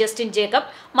secretary Justin Jacob,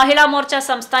 Mahila Morcha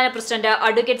സംസ്ഥാന president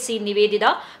advocate C Nivedita,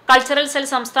 cultural cell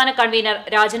സംസ്ഥാന കൺവീനർ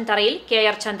രാജൻ തറയിൽ,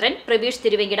 KR ചന്ദ്രൻ, പ്രവീഷ്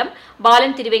തിരുവെങ്കിടം,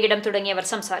 ബാലൻ തിരുവെങ്കിടം തുടങ്ങിയവർ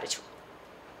സംസാരിച്ചു.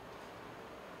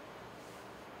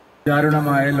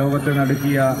 ദാരുണമായ ലോകത്തെ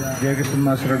നടുക്കിയ ജയകൃഷ്ണൻ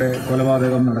മാസ്റ്ററുടെ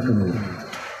കൊലപാതകം നടക്കുന്നത്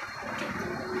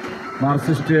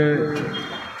മാർക്സിസ്റ്റ്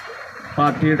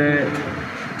പാർട്ടിയുടെ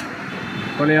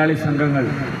കൊലയാളി സംഘങ്ങൾ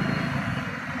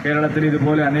കേരളത്തിൽ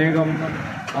ഇതുപോലെ അനേകം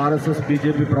RSS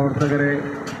BJP പ്രവർത്തകരെ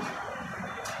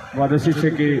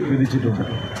വധശിക്ഷയ്ക്ക് വിധിച്ചിട്ടുണ്ട്.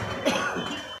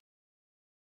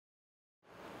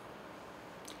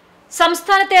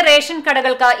 സംസ്ഥാനത്തെ റേഷൻ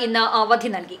കടകൾക്ക് ഇന്ന് അവധി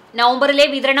നൽകി. നവംബറിലെ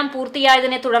വിതരണം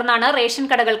പൂർത്തിയായതിനെ തുടർന്നാണ് റേഷൻ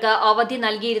കടകൾക്ക് അവധി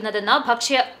നൽകിയിരുന്നതെന്ന്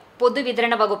ഭക്ഷ്യ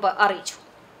പൊതുവിതരണ വകുപ്പ് അറിയിച്ചു.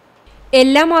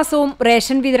 എല്ലാ മാസവും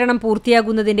റേഷൻ വിതരണം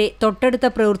പൂർത്തിയാകുന്നതിന്റെ തൊട്ടടുത്ത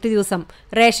പ്രവൃത്തി ദിവസം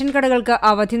റേഷൻ കടകൾക്ക്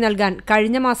അവധി നൽകാൻ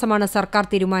കഴിഞ്ഞ മാസമാണ് സർക്കാർ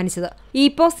തീരുമാനിച്ചത്.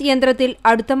 EPOS യന്ത്രത്തിൽ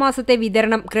അടുത്ത മാസത്തെ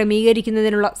വിതരണം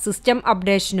ക്രമീകരിക്കുന്നതിനുള്ള സിസ്റ്റം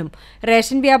അപ്ഡേഷനും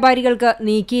റേഷൻ വ്യാപാരികൾക്ക്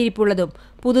നീക്കിയിരിപ്പുള്ളതും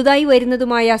പുതുതായി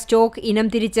വരുന്നതുമായ സ്റ്റോക്ക് ഇനം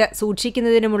തിരിച്ച്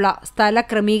സൂക്ഷിക്കുന്നതിനുമുള്ള സ്ഥല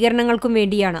ക്രമീകരണങ്ങൾക്കും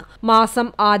വേണ്ടിയാണ് മാസം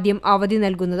ആദ്യം അവധി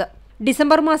നൽകുന്നത്.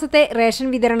 ഡിസംബർ മാസത്തെ റേഷൻ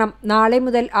വിതരണം നാളെ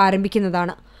മുതൽ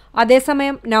ആരംഭിക്കുന്നതാണ്.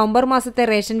 അതേസമയം നവംബർ മാസത്തെ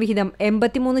റേഷൻ വിഹിതം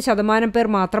 83% പേർ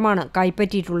മാത്രമാണ്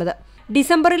കൈപ്പറ്റിയിട്ടുള്ളത്.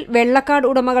 ഡിസംബറിൽ വെള്ളക്കാർഡ്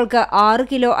ഉടമകൾക്ക് 6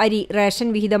 കിലോ അരി റേഷൻ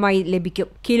വിഹിതമായി ലഭിക്കും.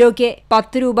 കിലോയ്ക്ക്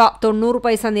 10 രൂപ 90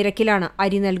 പൈസ നിരക്കിലാണ്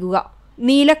അരി നൽകുക.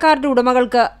 നീലക്കാർഡ്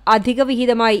ഉടമകൾക്ക് അധിക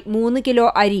വിഹിതമായി 3 കിലോ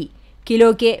അരി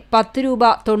കിലോയ്ക്ക് 10 രൂപ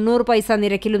 90 പൈസ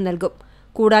നിരക്കിലും നൽകും.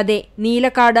 കൂടാതെ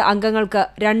നീലക്കാർഡ് അംഗങ്ങൾക്ക്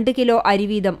 2 കിലോ അരി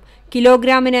വീതം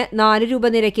കിലോഗ്രാമിന് 4 രൂപ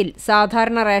നിരക്കിൽ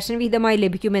സാധാരണ റേഷൻ വിഹിതമായി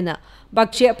ലഭിക്കുമെന്ന്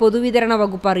ഭക്ഷ്യ പൊതുവിതരണ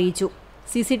വകുപ്പ് അറിയിച്ചു.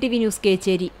 CCTV news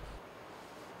Kecheri.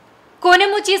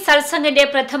 കോനമുച്ചി സത്സംഗിന്റെ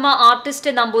പ്രഥമ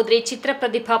ആർട്ടിസ്റ്റ് നമ്പൂതിരി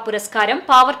ചിത്രപ്രതിഭ പുരസ്കാരം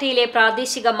പാവർട്ടിയിലെ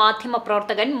പ്രാദേശിക മാധ്യമ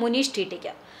പ്രവർത്തകൻ മുനീഷ്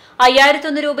ടിട്ടിക്ക്.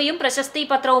 5001 രൂപയും പ്രശസ്തി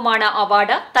പത്രവുമാണ്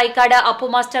award. Thycaud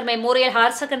Appu Master memorial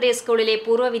higher secondary സ്കൂളിലെ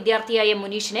പൂർവ്വ വിദ്യാർത്ഥിയായ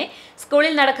മുനീഷിനെ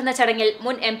സ്കൂളിൽ നടക്കുന്ന ചടങ്ങിൽ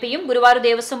മുൻ MP-യും ഗുരുവായൂർ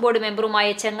ദേവസ്വം ബോർഡ് മെമ്പറുമായ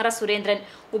ചെങ്ങറ സുരേന്ദ്രൻ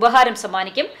ഉപഹാരം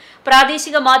സമ്മാനിക്കും.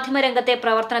 പ്രാദേശിക മാധ്യമരംഗത്തെ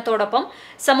പ്രവർത്തനത്തോടൊപ്പം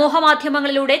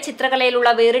സമൂഹമാധ്യമങ്ങളിലൂടെ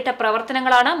ചിത്രകലയിലുള്ള വേറിട്ട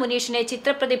പ്രവർത്തനങ്ങളാണ് മുനീഷിനെ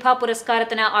ചിത്രപ്രതിഭാ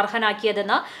പുരസ്കാരത്തിന്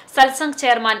അർഹനാക്കിയതെന്ന് satsang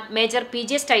chairman major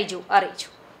PJ Staiju അറിയിച്ചു.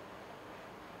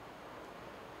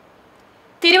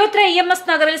 തിരുവത്ര EMS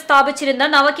നഗറിൽ സ്ഥാപിച്ചിരുന്ന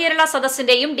നവകേരള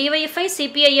സദസ്സിന്റെയും DYFI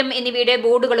CPIM എന്നിവയുടെ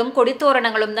ബോർഡുകളും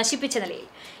കൊടിത്തോരണങ്ങളും നശിപ്പിച്ച നിലയിൽ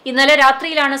ഇന്നലെ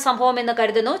രാത്രിയിലാണ് സംഭവമെന്ന്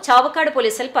കരുതുന്നു. ചാവക്കാട്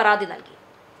പോലീസിൽ പരാതി നൽകി.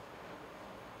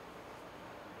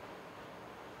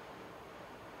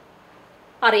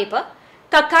 അറിയിപ്പ്: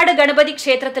 കക്കാട് ഗണപതി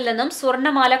ക്ഷേത്രത്തിൽ നിന്നും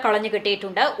സ്വർണ്ണമാല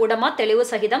കളഞ്ഞുകിട്ടിയിട്ടുണ്ട്. ഉടമ തെളിവ്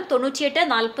സഹിതം 98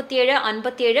 47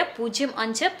 57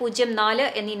 05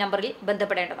 04 എന്നീ നമ്പറിൽ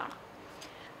ബന്ധപ്പെടേണ്ടതാണ്.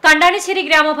 കണ്ടാണിശ്ശേരി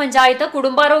ഗ്രാമപഞ്ചായത്ത്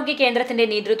കുടുംബാരോഗ്യ കേന്ദ്രത്തിന്റെ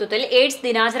നേതൃത്വത്തിൽ എയ്ഡ്സ്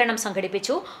ദിനാചരണം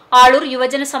സംഘടിപ്പിച്ചു. ആളൂർ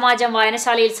യുവജന സമാജം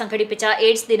വായനശാലയിൽ സംഘടിപ്പിച്ച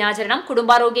എയ്ഡ്സ് ദിനാചരണം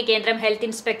കുടുംബാരോഗ്യ കേന്ദ്രം ഹെൽത്ത്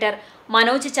ഇൻസ്പെക്ടർ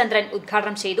മനോജ് ചന്ദ്രൻ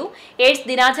ഉദ്ഘാടനം ചെയ്തു. എയ്ഡ്സ്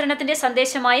ദിനാചരണത്തിന്റെ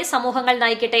സന്ദേശമായി സമൂഹങ്ങൾ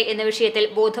നയിക്കട്ടെ എന്ന വിഷയത്തിൽ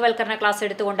ബോധവൽക്കരണ ക്ലാസ്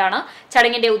എടുത്തുകൊണ്ടാണ്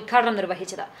ചടങ്ങിന്റെ ഉദ്ഘാടനം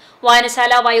നിർവഹിച്ചത്.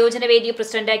 വായനശാല വയോജനവേദി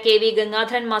പ്രസിഡന്റ് KV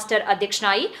ഗംഗാധരൻ മാസ്റ്റർ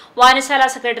അധ്യക്ഷനായി. വായനശാല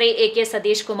secretary AK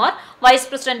Satheesh Kumar, vice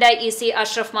president EC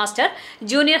Ashraf master,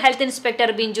 junior health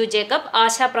inspector Binju Jacob,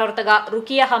 ആശാപ്രവർത്തക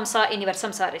ruqyah Hamza എന്നിവർ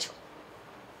സംസാരിച്ചു.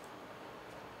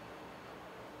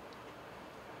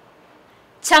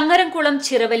 ചങ്ങരംകുളം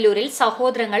ചിറവല്ലൂരിൽ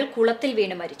സഹോദരങ്ങൾ കുളത്തിൽ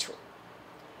വീണ് മരിച്ചു.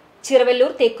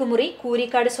 ചിറവല്ലൂർ തെക്കുമുറി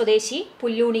കൂരിക്കാട് സ്വദേശി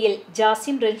പുല്ലൂണിയിൽ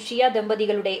ജാസിം റൻഷിയ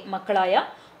ദമ്പതികളുടെ മക്കളായ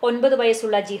 9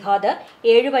 വയസ്സുള്ള ജിഹാദ്,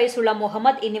 7 വയസ്സുള്ള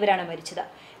മുഹമ്മദ് എന്നിവരാണ് മരിച്ചത്.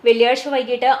 വെള്ളിയാഴ്ച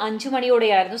വൈകിട്ട് 5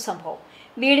 മണിയോടെയായിരുന്നു സംഭവം.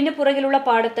 വീടിന് പുറകിലുള്ള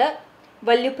പാടത്ത്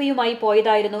വല്ലുപ്പയുമായി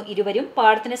പോയതായിരുന്നു ഇരുവരും.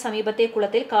 പാടത്തിന് സമീപത്തെ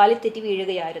കുളത്തിൽ കാലിത്തെറ്റി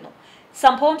വീഴുകയായിരുന്നു.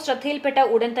 സംഭവം ശ്രദ്ധയിൽപ്പെട്ട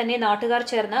ഉടൻ തന്നെ നാട്ടുകാർ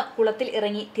ചേർന്ന് കുളത്തിൽ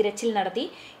ഇറങ്ങി തിരച്ചിൽ നടത്തി.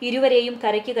 ഇരുവരെയും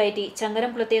കരയ്ക്ക് കയറ്റി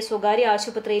ചങ്ങരംകുളത്തെ സ്വകാര്യ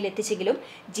ആശുപത്രിയിൽ എത്തിച്ചെങ്കിലും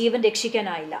ജീവൻ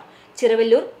രക്ഷിക്കാനായില്ല.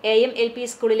 ചിറവല്ലൂർ AM-LP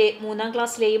സ്കൂളിലെ 3ാം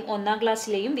ക്ലാസ്സിലെയും 1ാം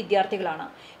ക്ലാസ്സിലെയും വിദ്യാർത്ഥികളാണ്.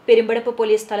 പെരുമ്പടപ്പ്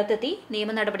പോലീസ് സ്ഥലത്തെത്തി നിയമ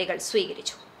നടപടികൾ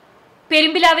സ്വീകരിച്ചു.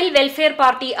 പെരുമ്പിലാവിൽ വെൽഫെയർ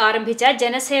പാർട്ടി ആരംഭിച്ച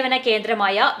ജനസേവന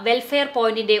കേന്ദ്രമായ വെൽഫെയർ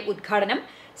പോയിന്റിന്റെ ഉദ്ഘാടനം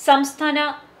സംസ്ഥാന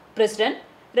പ്രസിഡന്റ്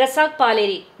റസാഖ്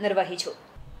പാലേരി നിർവഹിച്ചു.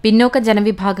 പിന്നോക്ക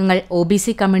ജനവിഭാഗങ്ങൾ,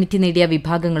 OBC കമ്മ്യൂണിറ്റി നേടിയ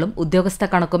വിഭാഗങ്ങളും ഉദ്യോഗസ്ഥ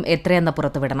കണക്കും എത്രയെന്ന്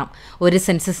പുറത്തുവിടണം. ഒരു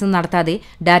സെൻസസും നടത്താതെ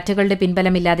ഡാറ്റകളുടെ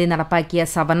പിൻബലമില്ലാതെ നടപ്പാക്കിയ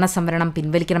സവർണ സംവരണം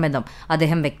പിൻവലിക്കണമെന്നും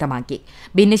അദ്ദേഹം വ്യക്തമാക്കി.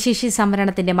 ഭിന്നശേഷി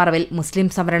സംവരണത്തിന്റെ മറവിൽ മുസ്ലിം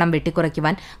സംവരണം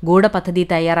വെട്ടിക്കുറയ്ക്കുവാൻ ഗൂഢപദ്ധതി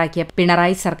തയ്യാറാക്കിയ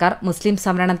പിണറായി സർക്കാർ മുസ്ലിം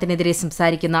സംവരണത്തിനെതിരെ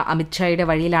സംസാരിക്കുന്ന അമിത്ഷായുടെ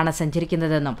വഴിയിലാണ്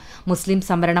സഞ്ചരിക്കുന്നതെന്നും മുസ്ലിം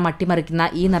സംവരണം അട്ടിമറിക്കുന്ന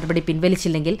ഈ നടപടി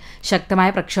പിൻവലിച്ചില്ലെങ്കിൽ ശക്തമായ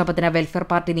പ്രക്ഷോഭത്തിന് വെൽഫെയർ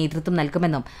പാർട്ടി നേതൃത്വം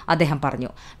നൽകുമെന്നും അദ്ദേഹം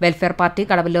പറഞ്ഞു. Welfare party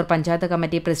Kadavallur panchayat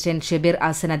committee president Shabeer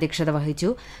ആസൻ അധ്യക്ഷത വഹിച്ചു.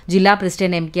 ജില്ലാ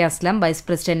president MK Aslam, vice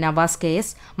president Nawaz KS,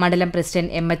 മണ്ഡലം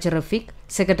president MH Rafeeq,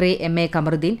 secretary MA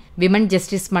Kamaruddin, women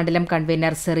justice മണ്ഡലം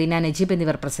കൺവീനർ സെറീന നജീബ്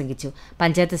എന്നിവർ പ്രസംഗിച്ചു.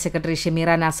 പഞ്ചായത്ത് സെക്രട്ടറി ഷമീറ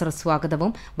നാസർ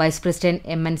സ്വാഗതവും വൈസ് പ്രസിഡന്റ്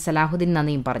MN സലാഹുദ്ദീൻ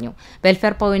നന്ദിയും പറഞ്ഞു.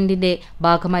 വെൽഫെയർ പോയിന്റിന്റെ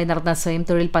ഭാഗമായി നടന്ന സ്വയം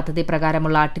തൊഴിൽ പദ്ധതി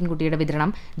പ്രകാരമുള്ള ആട്ടിൻകുട്ടിയുടെ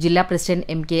വിതരണം ജില്ലാ പ്രസിഡന്റ്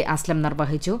MK അസ്ലം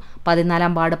നിർവഹിച്ചു.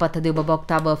 14-ാം വാർഡ് പദ്ധതി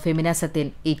ഉപഭോക്താവ് ഫെമിന സത്യൻ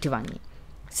ഏറ്റുവാങ്ങി.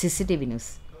 CCTV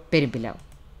news, Perumpilavu.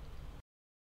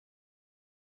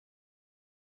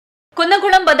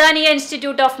 Kunnamkulam Badania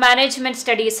institute of management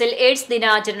സ്റ്റഡീസിൽ AIDS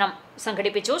ദിനാചരണം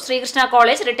സംഘടിപ്പിച്ചു. Sreekrishna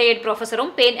college retired പ്രൊഫസറും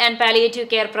pain and palliative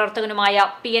care പ്രവർത്തകനുമായ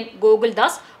PN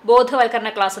ഗോകുൽദാസ് ബോധവൽക്കരണ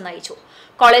ക്ലാസ് നയിച്ചു.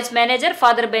 College manager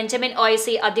father Benjamin OIC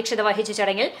അധ്യക്ഷത വഹിച്ച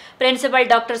ചടങ്ങിൽ പ്രിൻസിപ്പൽ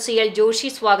ഡോക്ടർ CL ജോഷി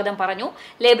സ്വാഗതം പറഞ്ഞു.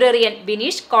 Librarian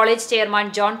Bineesh, college chairman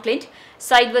John Clint,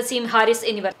 Sayyid Waseem Haris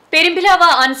എന്നിവർ പെരുമ്പിലാവ്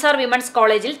അൻസാർ വിമൻസ്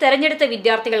കോളേജിൽ തെരഞ്ഞെടുത്ത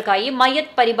വിദ്യാർത്ഥികൾക്കായി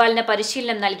മയ്യത്ത് പരിപാലന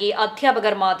പരിശീലനം നൽകി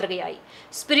അധ്യാപകർ മാതൃകയായി.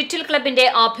 സ്പിരിച്വൽ ക്ലബിന്റെ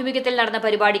ആഭിമുഖ്യത്തിൽ നടന്ന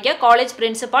പരിപാടിക്ക് college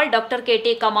principal doctor KT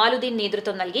Kamaluddin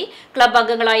നേതൃത്വം നൽകി. ക്ലബ്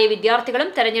അംഗങ്ങളായ വിദ്യാർത്ഥികളും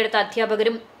തെരഞ്ഞെടുത്ത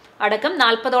അധ്യാപകരും അടക്കം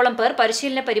 40ഓളം പേർ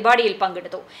പരിശീലന പരിപാടിയിൽ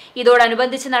പങ്കെടുത്തു.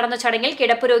 ഇതോടനുബന്ധിച്ച് നടന്ന ചടങ്ങിൽ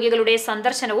കിടപ്പ് രോഗികളുടെ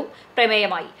സന്ദർശനവും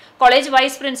പ്രമേയമായി. College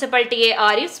vice principal TA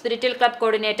Arif, spiritual club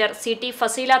coordinator CT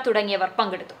Faseela തുടങ്ങിയവർ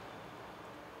പങ്കെടുത്തു.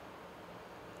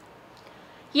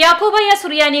 യാക്കോബായ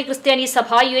സുറിയാനി ക്രിസ്ത്യാനി സഭ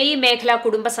UAE മേഖലാ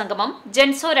കുടുംബ സംഗമം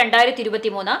ജെൻസോ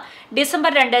 2023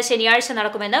 ഡിസംബർ 2 ശനിയാഴ്ച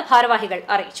നടക്കുമെന്ന് ഭാരവാഹികൾ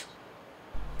അറിയിച്ചു.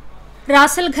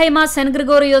 Ras al Khaimah saint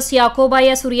Gregorios Yakobaya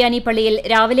സുറിയാനി പള്ളിയിൽ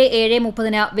രാവിലെ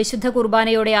 7:30 വിശുദ്ധ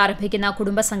കുർബാനയോടെ ആരംഭിക്കുന്ന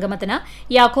കുടുംബസംഗമത്തിന്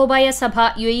യാക്കോബായ സഭ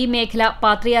UAE മേഖല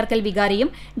പാത്രിയാർക്കൽ വികാരിയും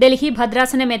ഡൽഹി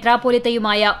ഭദ്രാസന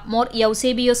മെത്രാപ്പോലിത്തയുമായ മോർ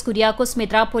യൌസേബിയോസ് കുര്യാക്കോസ്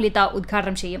മെത്രാപ്പോലിത്ത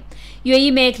ഉദ്ഘാടനം ചെയ്യും.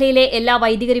 UAE മേഖലയിലെ എല്ലാ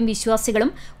വൈദികരും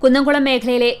വിശ്വാസികളും കുന്നംകുളം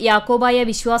മേഖലയിലെ യാക്കോബായ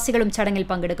വിശ്വാസികളും ചടങ്ങിൽ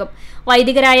പങ്കെടുക്കും.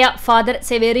 വൈദികരായ ഫാദർ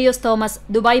സെവേറിയോസ് തോമസ്,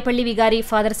 ദുബായ് പള്ളി വികാരി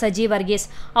father Saji Varghese,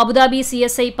 Abu Dhabi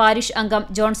CSI parish അംഗം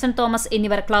ജോൺസൺ തോമസ്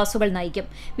എന്നിവർ ക്ലാസുകൾ നയിക്കും.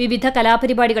 വിവിധ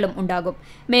കലാപരിപാടികളും ഉണ്ടാകും.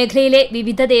 മേഖലയിലെ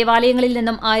വിവിധ ദേവാലയങ്ങളിൽ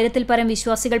നിന്നും 1000-ൽ പരം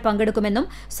വിശ്വാസികൾ പങ്കെടുക്കുമെന്നും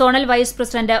zonal vice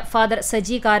president father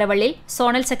Saji കാരവള്ളിൽ,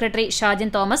 zonal secretary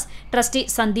Shajan Thomas, trustee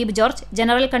Sandeep George,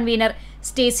 general convener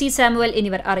Stacy Samuel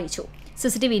എന്നിവർ അറിയിച്ചു.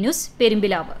 CCTV news,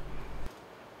 Perumpilavu.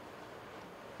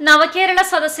 നവകേരള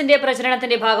സദസ്സിന്റെ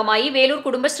പ്രചരണത്തിന്റെ ഭാഗമായി വേലൂർ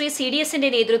കുടുംബശ്രീ CDSന്റെ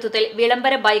നേതൃത്വത്തിൽ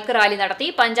വിളംബര ബൈക്ക് റാലി നടത്തി.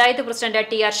 Panchayat president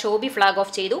TR Shobi flag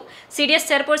off ചെയ്തു. CDS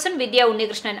ചെയർപേഴ്സൺ വിദ്യ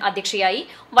ഉണ്ണികൃഷ്ണൻ അധ്യക്ഷയായി.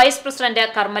 വൈസ് പ്രസിഡന്റ്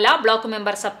കർമ്മല, block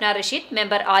member Sapna Rasheed,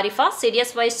 member Arifa,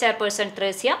 CDS vice chairperson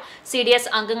Thresia, CDS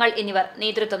അംഗങ്ങൾ എന്നിവർ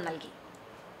നേതൃത്വം നൽകി.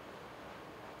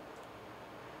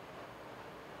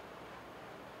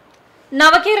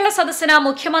 നവകേരള സദസ്സിന്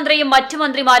മുഖ്യമന്ത്രിയും മറ്റു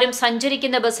മന്ത്രിമാരും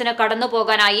സഞ്ചരിക്കുന്ന ബസ്സിന്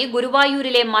കടന്നുപോകാനായി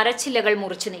ഗുരുവായൂരിലെ മരച്ചില്ലകൾ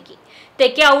മുറിച്ചു നീക്കി.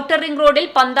 തെക്കേ ഔട്ടർ റിംഗ് റോഡിൽ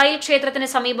പന്തായിൽ ക്ഷേത്രത്തിന്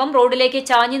സമീപം റോഡിലേക്ക്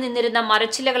ചാഞ്ഞു നിന്നിരുന്ന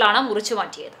മരച്ചില്ലകളാണ് മുറിച്ചു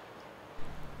മാറ്റിയത്.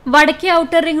 വടക്കേ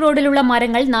ഔട്ടർ റിംഗ് റോഡിലുള്ള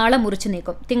മരങ്ങൾ നാളെ മുറിച്ചു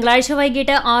നീക്കും. തിങ്കളാഴ്ച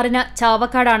വൈകിട്ട് 6-ന്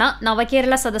ചാവക്കാടാണ്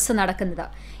നവകേരള സദസ്സ് നടക്കുന്നത്.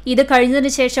 ഇത്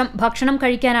കഴിഞ്ഞതിനു ശേഷം ഭക്ഷണം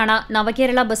കഴിക്കാനാണ്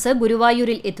നവകേരള ബസ്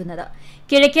ഗുരുവായൂരിൽ എത്തുന്നത്.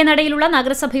 കിഴക്കേ നടയിലുള്ള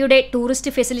നഗരസഭയുടെ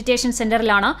ടൂറിസ്റ്റ് ഫെസിലിറ്റേഷൻ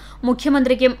സെന്ററിലാണ്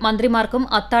മുഖ്യമന്ത്രിക്കും മന്ത്രിമാർക്കും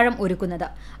അത്താഴം ഒരുക്കുന്നത്.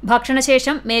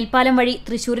 ഭക്ഷണശേഷം മേൽപ്പാലം വഴി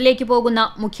തൃശൂരിലേക്ക് പോകുന്ന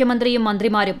മുഖ്യമന്ത്രിയും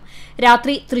മന്ത്രിമാരും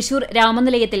രാത്രി തൃശൂർ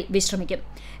രാമനിലയത്തിൽ വിശ്രമിക്കും.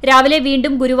 രാവിലെ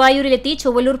വീണ്ടും ഗുരുവായൂരിലെത്തി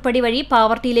ചൊവ്വലൂർപ്പടി വഴി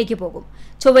പാവർട്ടിയിലേക്ക് പോകും.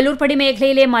 ചൊവ്വലൂർപ്പടി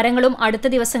മേഖലയിലെ മരങ്ങളും അടുത്ത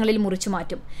ദിവസങ്ങളിൽ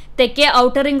മുറിച്ചുമാറ്റും. തെക്കേ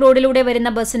ഔട്ടർ റിംഗ് റോഡിലൂടെ വരുന്ന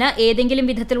ബസ്സിന് ഏതെങ്കിലും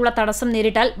വിധത്തിലുള്ള തടസ്സം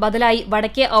നേരിട്ടാൽ ബദലായി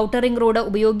വടക്കേ ഔട്ടർ റിംഗ് റോഡ്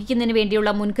ഉപയോഗിക്കുന്നതിന്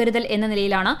വേണ്ടിയുള്ള മുൻകരുതൽ എന്ന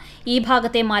നിലയിലാണ് ഈ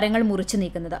ഭാഗത്തെ മരങ്ങൾ മുറിച്ചു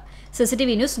നീക്കുന്നത്.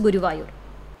 CCTV news, Guruvayur.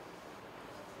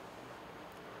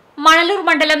 മണലൂർ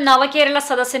മണ്ഡലം നവകേരള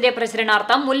സദസ്സിന്റെ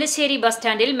പ്രചരണാർത്ഥം മുല്ലശ്ശേരി ബസ്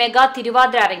സ്റ്റാൻഡിൽ മെഗാ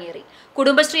തിരുവാതിര അരങ്ങേറി.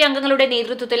 കുടുംബശ്രീ അംഗങ്ങളുടെ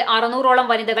നേതൃത്വത്തിൽ 600ഓളം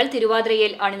വനിതകൾ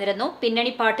തിരുവാതിരയിൽ അണിനിരന്നു.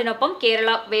 പിന്നണി പാട്ടിനൊപ്പം കേരള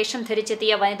വേഷം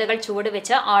ധരിച്ചെത്തിയ വനിതകൾ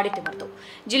ചുവടുവെച്ച് ആടിത്തിമർത്തു.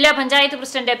 ജില്ലാ പഞ്ചായത്ത്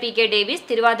പ്രസിഡന്റ് PK ഡേവിസ്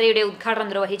തിരുവാതിരയുടെ ഉദ്ഘാടനം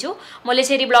നിർവഹിച്ചു.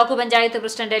 മുല്ലശ്ശേരി ബ്ലോക്ക് പഞ്ചായത്ത്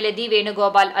പ്രസിഡന്റ് ലതി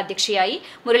വേണുഗോപാൽ അധ്യക്ഷയായി.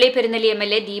 മുരളി പെരുന്നെല്ലി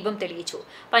MLA ദീപം തെളിയിച്ചു.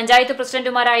 പഞ്ചായത്ത്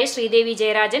പ്രസിഡന്റുമാരായ ശ്രീദേവി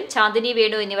ജയരാജൻ, ചാന്ദിനി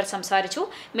വേണു എന്നിവർ സംസാരിച്ചു.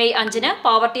 May 5-ന്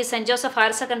Pavaratty saint Joseph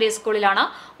higher secondary സ്കൂളിലാണ്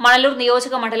മണലൂർ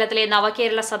നിയോജക മണ്ഡലത്തിലെ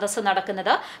നവകേരള സദസ്സ്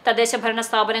നടക്കുന്നത്. തദ്ദേശ ഭരണ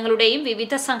സ്ഥാപനങ്ങളുടെയും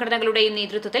വിവിധ സംഘടനകളുടെയും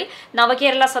നേതൃത്വത്തിൽ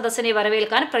നവകേരള സദസ്സിനെ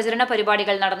വരവേൽക്കാൻ പ്രചരണ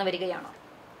പരിപാടികൾ നടന്നുവരികയാണ്.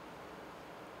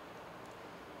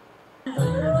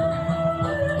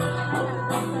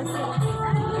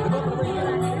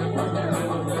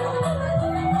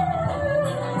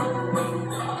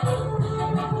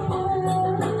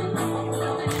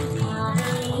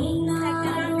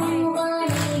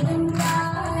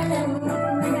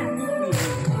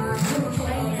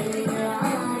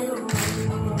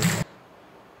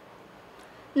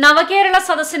 നവകേരള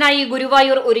സദസ്സിനായി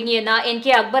ഗുരുവായൂർ ഒരുങ്ങിയെന്ന് NK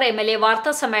അക്ബർ MLA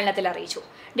വാർത്താ സമ്മേളനത്തിൽ അറിയിച്ചു.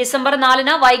 ഡിസംബർ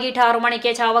 4 വൈകിട്ട് 6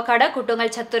 മണിക്ക് ചാവക്കാട് കുട്ടുങ്ങൽ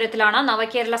ചത്തുരത്തിലാണ്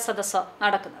നവകേരള സദസ്സ്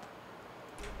നടക്കുന്നത്.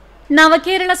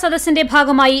 നവകേരള സദസ്സിന്റെ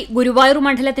ഭാഗമായി ഗുരുവായൂർ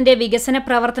മണ്ഡലത്തിന്റെ വികസന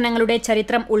പ്രവർത്തനങ്ങളുടെ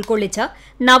ചരിത്രം ഉൾക്കൊള്ളിച്ച്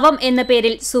നവം എന്ന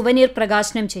പേരിൽ സുവനീർ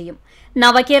പ്രകാശനം ചെയ്യും.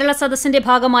 നവകേരള സദസ്സിന്റെ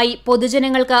ഭാഗമായി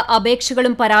പൊതുജനങ്ങൾക്ക്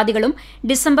അപേക്ഷകളും പരാതികളും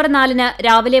ഡിസംബർ 4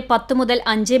 രാവിലെ 10 മുതൽ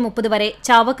 5:30 വരെ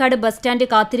ചാവക്കാട് ബസ് സ്റ്റാൻഡ്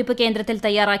കാത്തിരിപ്പ് കേന്ദ്രത്തിൽ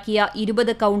തയ്യാറാക്കിയ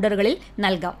 20 കൌണ്ടറുകളിൽ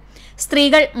നൽകാം.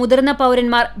 സ്ത്രീകൾ, മുതിർന്ന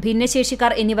പൌരന്മാർ,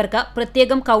 ഭിന്നശേഷിക്കാർ എന്നിവർക്ക്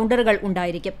പ്രത്യേകം കൌണ്ടറുകൾ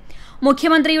ഉണ്ടായിരിക്കും.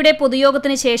 മുഖ്യമന്ത്രിയുടെ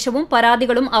പൊതുയോഗത്തിന് ശേഷവും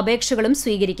പരാതികളും അപേക്ഷകളും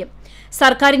സ്വീകരിക്കും.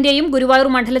 സർക്കാരിന്റെയും ഗുരുവായൂർ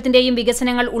മണ്ഡലത്തിന്റെയും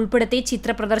വികസനങ്ങൾ ഉൾപ്പെടുത്തി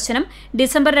ചിത്രപ്രദർശനം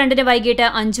ഡിസംബർ 2 വൈകിട്ട്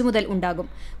 5 മുതൽ ഉണ്ടാകും.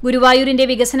 ഗുരുവായൂരിന്റെ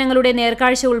വികസനങ്ങളുടെ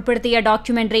നേർക്കാഴ്ച ഉൾപ്പെടുത്തിയ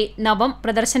ഡോക്യുമെന്ററി നവം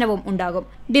പ്രദർശനവും ഉണ്ടാകും.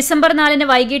 ഡിസംബർ 4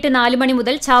 വൈകിട്ട് 4 മണി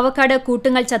മുതൽ ചാവക്കാട്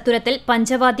കൂട്ടുങ്ങൽ ചത്തുരത്തിൽ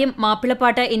പഞ്ചവാദ്യം,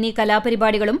 മാപ്പിളപ്പാട്ട് എന്നീ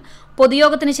കലാപരിപാടികളും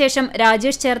പൊതുയോഗത്തിന് ശേഷം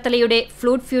രാജേഷ് ചേർത്തലയുടെ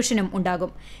ഫ്ലൂട്ട് ഫ്യൂഷനും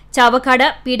ഉണ്ടാകും. ചാവക്കാട്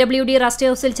PWD റസ്റ്റ്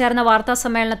ഹൌസിൽ ചേർന്ന വാർത്താ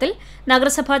സമ്മേളനത്തിൽ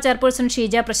നഗരസഭാ ചെയർപേഴ്സൺ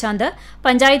ഷീജ പ്രശാന്ത്,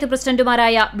 പഞ്ചായത്ത്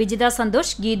പ്രസിഡന്റുമാരായ വിജിത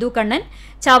സന്തോഷ്, ഗീതു കണ്ണൻ,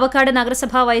 ചാവക്കാട്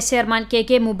നഗരസഭാ വൈസ് ചെയർമാൻ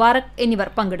KK മുബാറക് എന്നിവർ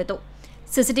പങ്കെടുത്തു.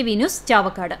 CCTV news,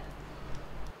 Chavakkad.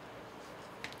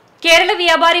 കേരള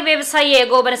വ്യാപാരി വ്യവസായി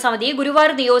ഏകോപന സമിതി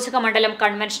ഗുരുവായൂർ നിയോജക മണ്ഡലം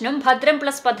കൺവെൻഷനും ഭദ്രം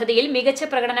പ്ലസ് പദ്ധതിയിൽ മികച്ച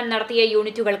പ്രകടനം നടത്തിയ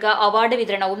യൂണിറ്റുകൾക്ക് അവാർഡ്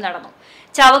വിതരണവും നടന്നു.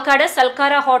 ചാവക്കാട്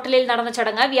സൽക്കാര ഹോട്ടലിൽ നടന്ന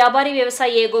ചടങ്ങ് വ്യാപാരി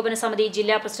വ്യവസായി ഏകോപന സമിതി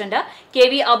ജില്ലാ പ്രസിഡന്റ്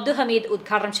KV അബ്ദുൽ ഹമീദ്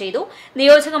ഉദ്ഘാടനം ചെയ്തു.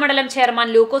 നിയോജക മണ്ഡലം ചെയർമാൻ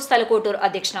ലൂക്കോസ് തലക്കോട്ടൂർ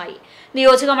അധ്യക്ഷനായി.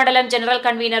 നിയോജക മണ്ഡലം general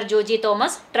convener Joji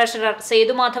Thomas, treasurer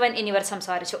Sethumadhavan എന്നിവർ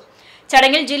സംസാരിച്ചു.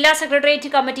 ചടങ്ങിൽ ജില്ലാ സെക്രട്ടേറിയറ്റ്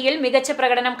കമ്മിറ്റിയിൽ മികച്ച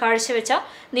പ്രകടനം കാഴ്ചവെച്ച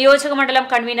നിയോജകമണ്ഡലം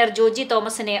കൺവീനർ ജോജി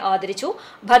തോമസിനെ ആദരിച്ചു.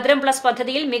 ഭദ്രം പ്ലസ്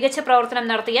പദ്ധതിയിൽ മികച്ച പ്രവർത്തനം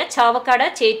നടത്തിയ ചാവക്കാട്,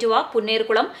 ചേറ്റുവ,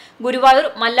 പുന്നേർകുളം, ഗുരുവായൂർ,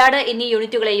 മല്ലാട് എന്നീ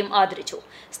യൂണിറ്റുകളെയും ആദരിച്ചു.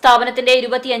 സ്ഥാപനത്തിന്റെ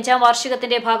 25ാം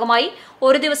വാർഷികത്തിന്റെ ഭാഗമായി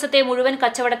ഒരു ദിവസത്തെ മുഴുവൻ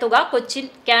കച്ചവടത്തുക കൊച്ചിൻ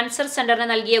ക്യാൻസർ സെന്ററിന്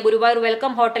നൽകിയ ഗുരുവായൂർ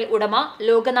വെൽക്കം ഹോട്ടൽ ഉടമ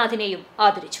ലോകനാഥിനെയും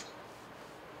ആദരിച്ചു.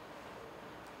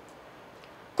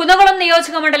 കുന്നംകുളം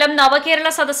നിയോജകമണ്ഡലം നവകേരള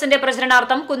സദസ്സിന്റെ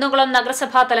പ്രചരണാർത്ഥം കുന്നംകുളം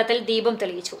നഗരസഭാ തലത്തിൽ ദീപം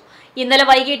തെളിയിച്ചു. ഇന്നലെ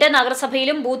വൈകിട്ട്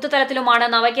നഗരസഭയിലും ബൂത്ത് തലത്തിലുമാണ്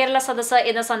നവകേരള സദസ്സ്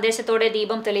എന്ന സന്ദേശത്തോടെ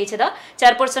ദീപം തെളിയിച്ചത്.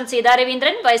 Chairperson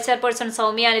Seetha Raveendran, vice chairperson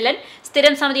Soumya Anilan,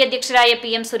 സ്ഥിരം സമിതി അധ്യക്ഷരായ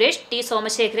PM സുരേഷ്, T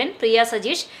സോമശേഖരൻ, പ്രിയ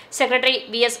സജീഷ്, സെക്രട്ടറി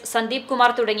VS സന്ദീപ്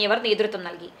കുമാർ തുടങ്ങിയവർ നേതൃത്വം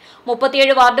നൽകി.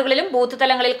 37 വാർഡുകളിലും ബൂത്ത്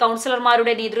തലങ്ങളിൽ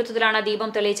കൌൺസിലർമാരുടെ നേതൃത്വത്തിലാണ്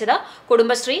ദീപം തെളിയിച്ചത്.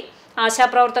 കുടുംബശ്രീ,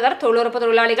 ആശാപ്രവർത്തകർ, തൊഴിലുറപ്പ്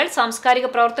തൊഴിലാളികൾ, സാംസ്കാരിക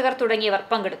പ്രവർത്തകർ തുടങ്ങിയവർ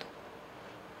പങ്കെടുത്തു.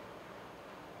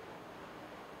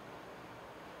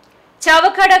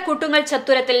 ചാവക്കാട് കുട്ടുങ്ങൽ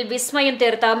ചത്തുരത്തിൽ വിസ്മയം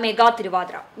തീർത്ത മെഗാ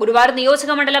തിരുവാതിര. ഗുരുവായൂർ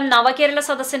നിയോജകമണ്ഡലം നവകേരള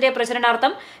സദസ്സിന്റെ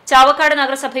പ്രചരണാർത്ഥം ചാവക്കാട്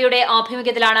നഗരസഭയുടെ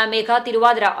ആഭിമുഖ്യത്തിലാണ് മെഗാ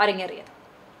തിരുവാതിര അരങ്ങേറിയത്.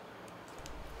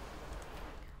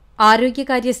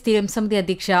 ആരോഗ്യകാര്യ സ്ഥിരം സമിതി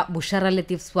അധ്യക്ഷ ബുഷറ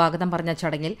ലത്തീഫ് സ്വാഗതം പറഞ്ഞ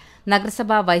ചടങ്ങിൽ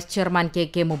നഗരസഭാ വൈസ് ചെയർമാൻ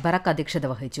KK മുബാറക് അധ്യക്ഷത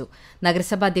വഹിച്ചു.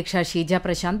 നഗരസഭാ അധ്യക്ഷ ഷീജ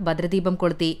പ്രശാന്ത് ഭദ്രദീപം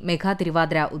കൊളുത്തി മെഗാ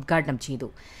തിരുവാതിര ഉദ്ഘാടനം ചെയ്തു.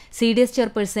 CDS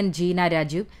chairperson Jeena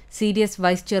Rajeev, CDS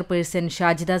vice chairperson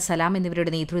Shajida സലാം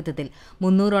എന്നിവരുടെ നേതൃത്വത്തിൽ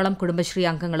 300ഓളം കുടുംബശ്രീ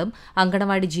അംഗങ്ങളും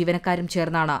അങ്കണവാടി ജീവനക്കാരും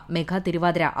ചേർന്നാണ് മെഗാ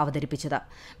തിരുവാതിര അവതരിപ്പിച്ചത്.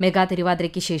 മെഗാ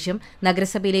തിരുവാതിരയ്ക്ക് ശേഷം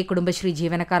നഗരസഭയിലെ കുടുംബശ്രീ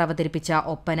ജീവനക്കാർ അവതരിപ്പിച്ച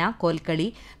ഒപ്പന, കോൽക്കളി,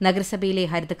 നഗരസഭയിലെ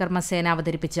ഹരിതകർമ്മസേന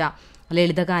അവതരിപ്പിച്ച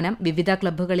ലളിതഗാനം, വിവിധ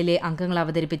ക്ലബ്ബുകളിലെ അംഗങ്ങൾ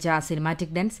അവതരിപ്പിച്ച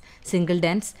സിനിമാറ്റിക് ഡാൻസ്, സിംഗിൾ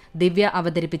ഡാൻസ്, ദിവ്യ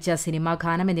അവതരിപ്പിച്ച സിനിമാ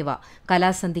ഗാനം എന്നിവ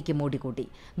കലാസന്ധിക്ക് മോടികൂട്ടി.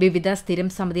 വിവിധ സ്ഥിരം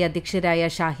സമിതി അധ്യക്ഷരായ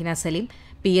Shahina Saleem,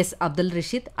 PS Abdul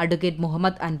Rasheed, advocate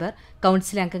Muhammad Anwar,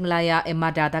 council അംഗങ്ങളായ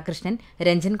MR രാധാകൃഷ്ണൻ,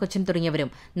 രഞ്ജൻ കൊച്ചൻ തുടങ്ങിയവരും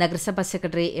നഗരസഭാ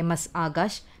secretary MS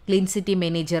Akash, clean city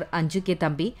manager Anju K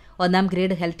Thampi, 1ാം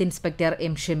grade health inspector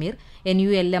M Shameer,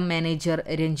 NULM manager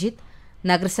Ranjith,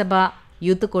 നഗരസഭാ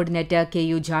യൂത്ത് കോർഡിനേറ്റർ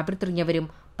KU ജാബിർ തുടങ്ങിയവരും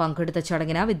പങ്കെടുത്ത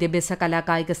ചടങ്ങിന് വിദ്യാഭ്യാസ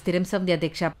കലാകായിക സ്ഥിരം സമിതി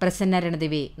അധ്യക്ഷ പ്രസന്ന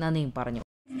രണദേവി നന്ദിയും പറഞ്ഞു.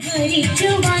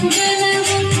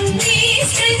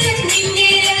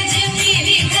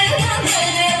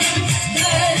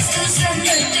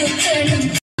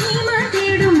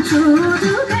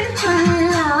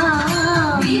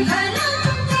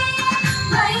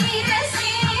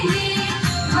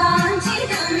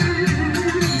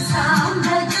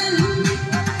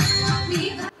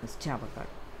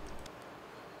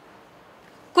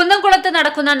 കുന്നംകുളത്ത്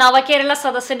നടക്കുന്ന നവകേരള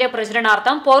സദസ്സിന്റെ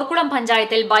പ്രചരണാർത്ഥം പോർക്കുളം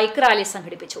പഞ്ചായത്തിൽ ബൈക്ക് റാലി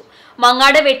സംഘടിപ്പിച്ചു.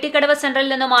 മങ്ങാട് വെട്ടിക്കടവ് സെന്ററിൽ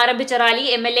നിന്നും ആരംഭിച്ച rally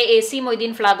MLA AC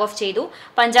Moideen flag off ചെയ്തു.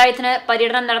 പഞ്ചായത്തിന്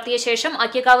പര്യടനം നടത്തിയ ശേഷം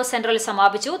അക്കിക്കാവ് സെന്ററിൽ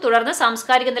സമാപിച്ചു. തുടർന്ന്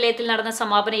സാംസ്കാരിക നിലയത്തിൽ നടന്ന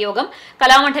സമാപന യോഗം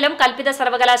കലാമണ്ഡലം കൽപ്പിത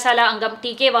സർവകലാശാല അംഗം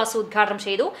TK വാസു ഉദ്ഘാടനം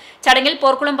ചെയ്തു. ചടങ്ങിൽ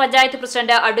Porkulam panchayat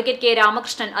president advocate K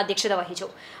Ramakrishnan അധ്യക്ഷത വഹിച്ചു.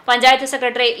 പഞ്ചായത്ത്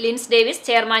സെക്രട്ടറി ലിൻസ് Davis,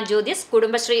 chairman Jyothis,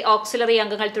 Kudumbashree auxiliary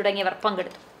അംഗങ്ങൾ തുടങ്ങിയവർ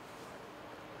പങ്കെടുത്തു.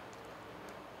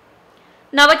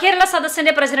 നവകേരള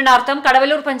സദസ്സിന്റെ പ്രചരണാർത്ഥം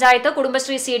കടവല്ലൂർ പഞ്ചായത്ത്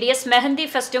കുടുംബശ്രീ CDS മെഹന്തി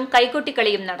ഫെസ്റ്റും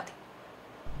കൈകൊട്ടിക്കളിയും നടത്തി.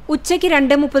 ഉച്ചയ്ക്ക്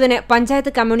 2:30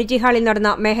 പഞ്ചായത്ത് കമ്മ്യൂണിറ്റി ഹാളിൽ നടന്ന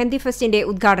മെഹന്തി ഫെസ്റ്റിന്റെ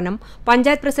ഉദ്ഘാടനം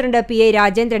പഞ്ചായത്ത് പ്രസിഡന്റ് PI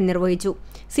രാജേന്ദ്രൻ നിർവഹിച്ചു.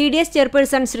 CDS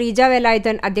ചെയർപേഴ്സൺ ശ്രീജ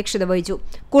വേലായുധൻ അധ്യക്ഷത വഹിച്ചു.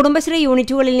 കുടുംബശ്രീ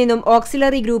യൂണിറ്റുകളിൽ നിന്നും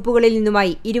ഓക്സിലറി ഗ്രൂപ്പുകളിൽ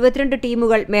നിന്നുമായി 22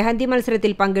 ടീമുകൾ മെഹന്തി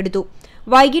മത്സരത്തിൽ പങ്കെടുത്തു.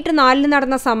 വൈകിട്ട് 4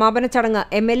 നടന്ന സമാപന ചടങ്ങ്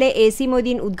MLA AC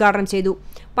മൊയ്തീൻ ഉദ്ഘാടനം ചെയ്തു.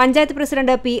 പഞ്ചായത്ത്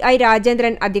പ്രസിഡന്റ് PI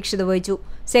രാജേന്ദ്രൻ അധ്യക്ഷത വഹിച്ചു.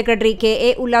 Secretary KA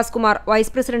Ullas Kumar,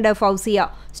 vice president Fousiya,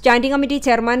 standing committee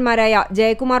ചെയർമാൻമാരായ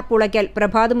Jayakumar Pulaykkal,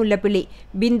 Prabhat Mullappally,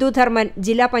 Bindu Dharman,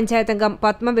 ജില്ലാ പഞ്ചായത്ത് അംഗം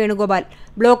പത്മ വേണുഗോപാൽ,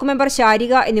 ബ്ലോക്ക് മെമ്പർ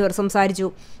ശാരിക എന്നിവർ സംസാരിച്ചു.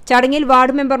 ചടങ്ങിൽ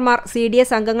വാർഡ് മെമ്പർമാർ,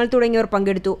 CDS അംഗങ്ങൾ തുടങ്ങിയവർ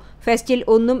പങ്കെടുത്തു. ഫെസ്റ്റിൽ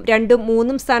 1, 2,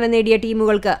 3 സ്ഥാനം നേടിയ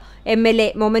ടീമുകൾക്ക് MLA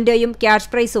മൊമന്റോയും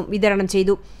ക്യാഷ് പ്രൈസും വിതരണം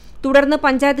ചെയ്തു. തുടർന്ന്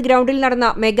പഞ്ചായത്ത് ഗ്രൗണ്ടിൽ നടന്ന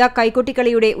മെഗാ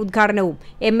കൈക്കൊട്ടിക്കളിയുടെ ഉദ്ഘാടനവും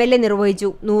MLA നിർവഹിച്ചു.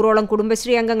 100ഓളം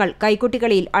കുടുംബശ്രീ അംഗങ്ങൾ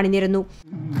കൈക്കൊട്ടിക്കളിയിൽ അണിനിരന്നു.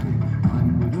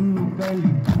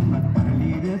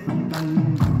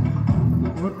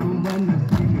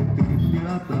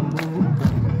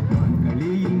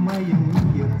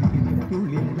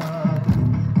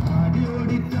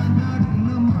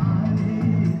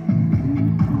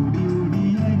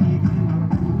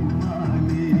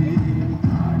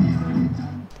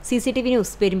 CCTV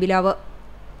news Perumpilavu.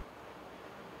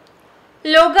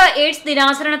 ലോക എയ്ഡ്സ്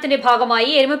ദിനാചരണത്തിന്റെ ഭാഗമായി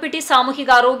എരുമപ്പെട്ടി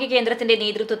സാമൂഹികാരോഗ്യ കേന്ദ്രത്തിന്റെ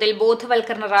നേതൃത്വത്തിൽ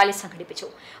ബോധവൽക്കരണ റാലി സംഘടിപ്പിച്ചു.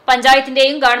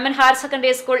 പഞ്ചായത്തിന്റെയും government higher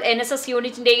secondary school NSS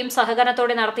യൂണിറ്റിന്റെയും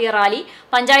സഹകരണത്തോടെ നടത്തിയ rally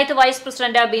panchayat vice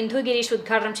president Bindu Girish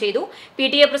ഉദ്ഘാടനം ചെയ്തു.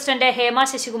 PTA president Hema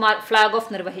Sasikumar flag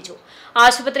off നിർവഹിച്ചു.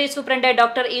 ആശുപത്രി സൂപ്രണ്ട്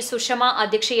ഡോക്ടർ E സുഷമ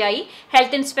അധ്യക്ഷയായി.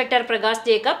 Health inspector Prakash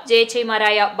Jacob,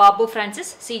 JHമാരായ Babu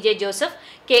Francis, CJ Joseph,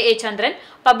 KA ചന്ദ്രൻ,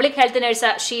 public health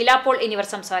nurse Sheela Paul എന്നിവർ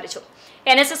സംസാരിച്ചു.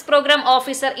 NSS programme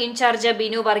officer in charge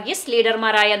Binu Varghese,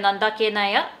 ലീഡർമാരായ Nanda K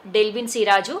Nair, Delvin C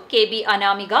Raju, KB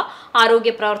Anamika,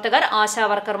 ആരോഗ്യ പ്രവർത്തകർ, ആശാ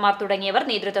വർക്കർമാർ തുടങ്ങിയവർ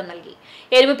നേതൃത്വം നൽകി.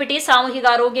 എരുമപ്പെട്ടി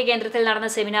സാമൂഹികാരോഗ്യ കേന്ദ്രത്തിൽ നടന്ന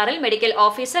സെമിനാറിൽ medical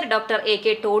officer doctor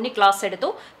AK Tony class എടുത്തു.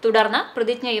 തുടർന്ന്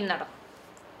പ്രതിജ്ഞയും നടന്നു.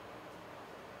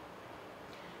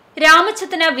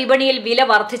 രാമച്ചത്തിന് വിപണിയിൽ വില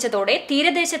വർദ്ധിച്ചതോടെ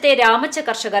തീരദേശത്തെ രാമച്ച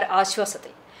കർഷകർ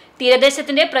ആശ്വാസത്തിൽ.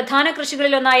 തീരദേശത്തിന്റെ പ്രധാന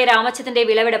കൃഷികളിലൊന്നായ രാമച്ചത്തിന്റെ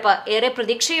വിളവെടുപ്പ് ഏറെ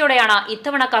പ്രതീക്ഷയോടെയാണ്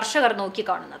ഇത്തവണ കർഷകർ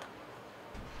നോക്കിക്കാണുന്നത്.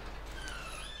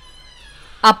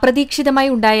 അപ്രതീക്ഷിതമായി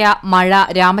ഉണ്ടായ മഴ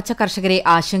രാമച്ച കർഷകരെ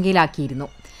ആശങ്കയിലാക്കിയിരുന്നു.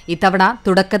 ഇത്തവണ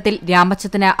തുടക്കത്തിൽ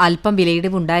രാമച്ചത്തിന് അല്പം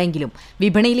വിലയിടിവുണ്ടായെങ്കിലും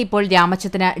വിപണിയിൽ ഇപ്പോൾ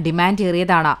രാമച്ചത്തിന് ഡിമാൻഡ്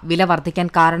ഏറിയതാണ് വില വർദ്ധിക്കാൻ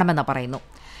കാരണമെന്ന് പറയുന്നു.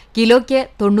 കിലോയ്ക്ക്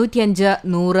 95,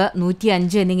 100,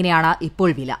 105 എന്നിങ്ങനെയാണ് ഇപ്പോൾ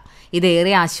വില.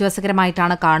 ഇതേറെ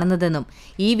ആശ്വാസകരമായിട്ടാണ് കാണുന്നതെന്നും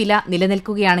ഈ വില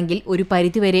നിലനിൽക്കുകയാണെങ്കിൽ ഒരു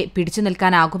പരിധിവരെ പിടിച്ചു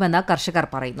നിൽക്കാനാകുമെന്ന് കർഷകർ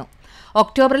പറയുന്നു.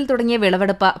 ഒക്ടോബറിൽ തുടങ്ങിയ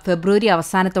വിളവെടുപ്പ് ഫെബ്രുവരി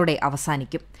അവസാനത്തോടെ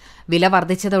അവസാനിക്കും. വില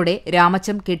വർദ്ധിച്ചതോടെ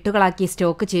രാമച്ചം കെട്ടുകളാക്കി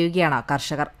സ്റ്റോക്ക് ചെയ്യുകയാണ്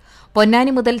കർഷകർ.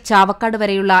 പൊന്നാനി മുതൽ ചാവക്കാട്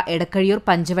വരെയുള്ള എടക്കഴിയൂർ,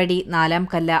 പഞ്ചവടി,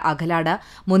 നാലാംകല്ല്, അകലാട്,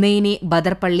 മുനയിനി,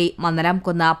 ബദർപള്ളി,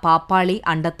 മന്നലാംകുന്ന്, പാപ്പാളി,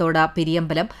 അണ്ടത്തോട്,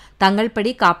 പെരിയമ്പലം,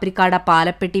 തങ്ങൾപ്പടി, കാപ്പിരിക്കാട്,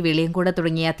 പാലപ്പെട്ടി, വെളിയങ്കോട്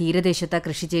തുടങ്ങിയ തീരദേശത്ത്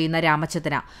കൃഷി ചെയ്യുന്ന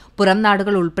രാമച്ചത്തിന് പുറം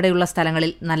നാടുകൾ ഉൾപ്പെടെയുള്ള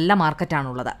സ്ഥലങ്ങളിൽ നല്ല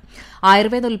മാർക്കറ്റാണുള്ളത്.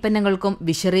 ആയുർവേദ ഉൽപ്പന്നങ്ങൾക്കും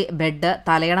വിഷറി, ബെഡ്,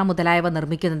 തലയണ മുതലായവ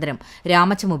നിർമ്മിക്കുന്നതിനും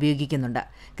രാമച്ചം ഉപയോഗിക്കുന്നുണ്ട്.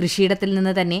 കൃഷിയിടത്തിൽ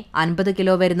നിന്ന് തന്നെ 50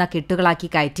 കിലോ വരുന്ന കെട്ടുകളാക്കി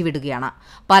കയറ്റിവിടുകയാണ്.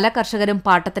 പല കർഷകരും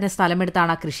പാട്ടത്തിന്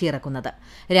സ്ഥലമെടുത്താണ് കൃഷി ഇറക്കുന്നത്.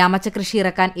 രാമച്ചകൃഷി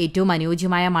ഇറക്കാൻ ഏറ്റവും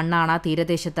അനുയോജ്യമായ മണ്ണാണ്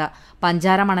തീരദേശത്ത്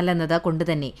പഞ്ചാര മണലെന്നത്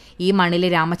കൊണ്ടുതന്നെ ഈ മണ്ണിലെ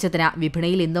രാമച്ചത്തിന്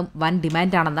വിപണിയിൽ ഇന്നും വൻ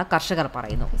ഡിമാൻഡാണെന്ന് കർഷകർ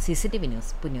പറയുന്നു. CCTV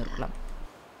news Punnoorkulam.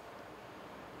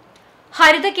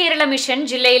 ഹരിത കേരള മിഷൻ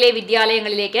ജില്ലയിലെ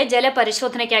വിദ്യാലയങ്ങളിലേക്ക്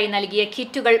ജലപരിശോധനയ്ക്കായി നൽകിയ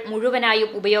കിറ്റുകൾ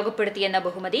മുഴുവനായും ഉപയോഗപ്പെടുത്തിയെന്ന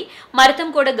ബഹുമതി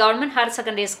മരത്തംകോട് ഗവൺമെന്റ് ഹയർ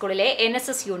സെക്കൻഡറി സ്കൂളിലെ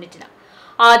NSS യൂണിറ്റിന്.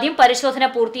 ആദ്യം പരിശോധന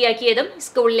പൂർത്തിയാക്കിയതും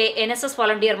സ്കൂളിലെ NSS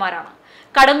വളണ്ടിയർമാരാണ്.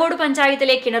 കടങ്ങോട്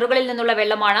പഞ്ചായത്തിലെ കിണറുകളിൽ നിന്നുള്ള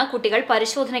വെള്ളമാണ് കുട്ടികൾ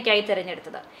പരിശോധനയ്ക്കായി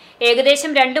തെരഞ്ഞെടുത്തത്.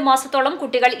 ഏകദേശം 2 മാസത്തോളം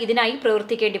കുട്ടികൾ ഇതിനായി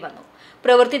പ്രവർത്തിക്കേണ്ടി വന്നു.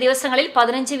 പ്രവൃത്തി ദിവസങ്ങളിൽ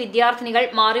 15 വിദ്യാർത്ഥിനികൾ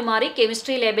മാറി മാറി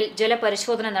കെമിസ്ട്രി ലാബിൽ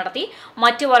ജലപരിശോധന നടത്തി.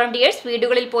 മറ്റ് വളണ്ടിയേഴ്സ്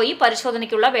വീടുകളിൽ പോയി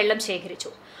പരിശോധനയ്ക്കുള്ള വെള്ളം ശേഖരിച്ചു.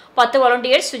 10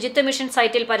 വളണ്ടിയേഴ്സ് ശുചിത്വ മിഷൻ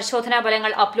സൈറ്റിൽ പരിശോധനാ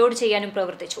ഫലങ്ങൾ അപ്ലോഡ് ചെയ്യാനും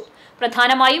പ്രവർത്തിച്ചു.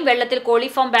 പ്രധാനമായും വെള്ളത്തിൽ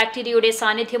കോളിഫോം ബാക്ടീരിയയുടെ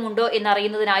സാന്നിധ്യമുണ്ടോ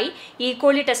എന്നറിയുന്നതിനായി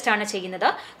E-coli ടെസ്റ്റാണ് ചെയ്യുന്നത്.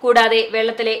 കൂടാതെ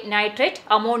വെള്ളത്തിലെ നൈട്രേറ്റ്,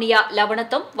 അമോണിയ,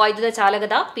 ലവണത്വം, വൈദ്യുത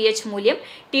ചാലകത, pH മൂല്യം,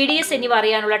 TDS എന്നിവ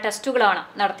അറിയാനുള്ള ടെസ്റ്റുകളാണ്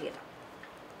നടത്തിയത്.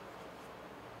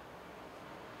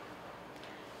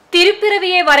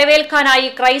 തിരുപ്പിറവിയെ വരവേൽക്കാനായി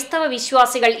ക്രൈസ്തവ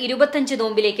വിശ്വാസികൾ 25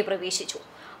 നോമ്പിലേക്ക് പ്രവേശിച്ചു.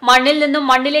 മണ്ണിൽ നിന്നും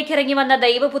മണ്ണിലേക്ക് ഇറങ്ങി വന്ന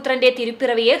ദൈവപുത്രന്റെ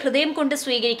തിരുപ്പിറവിയെ ഹൃദയം കൊണ്ട്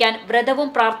സ്വീകരിക്കാൻ വ്രതവും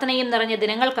പ്രാർത്ഥനയും നിറഞ്ഞ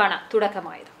ദിനങ്ങൾക്കാണ്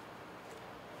തുടക്കമായത്.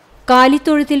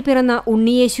 കാലിത്തൊഴുത്തിൽ പിറന്ന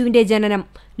ഉണ്ണിയേശുവിന്റെ ജനനം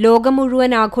ലോകം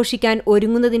മുഴുവൻ ആഘോഷിക്കാൻ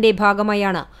ഒരുങ്ങുന്നതിന്റെ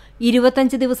ഭാഗമായാണ്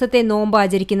 25 ദിവസത്തെ നോമ്പ്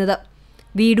ആചരിക്കുന്നത്.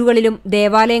 വീടുകളിലും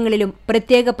ദേവാലയങ്ങളിലും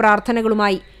പ്രത്യേക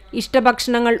പ്രാർത്ഥനകളുമായി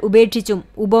ഇഷ്ടഭക്ഷണങ്ങൾ ഉപേക്ഷിച്ചും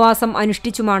ഉപവാസം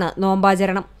അനുഷ്ഠിച്ചുമാണ്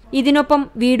നോമ്പാചരണം. ഇതിനൊപ്പം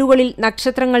വീടുകളിൽ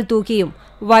നക്ഷത്രങ്ങൾ തൂക്കിയും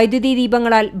വൈദ്യുതി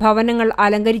ദീപങ്ങളാൽ ഭവനങ്ങൾ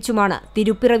അലങ്കരിച്ചുമാണ്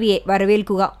തിരുപ്പിറവിയെ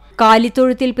വരവേൽക്കുക.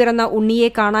 കാലിത്തൊഴുത്തിൽ പിറന്ന ഉണ്ണിയെ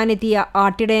കാണാനെത്തിയ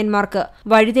ആട്ടിടയന്മാർക്ക്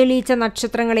വഴിതെളിയിച്ച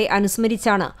നക്ഷത്രങ്ങളെ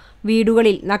അനുസ്മരിച്ചാണ്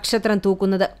വീടുകളിൽ നക്ഷത്രം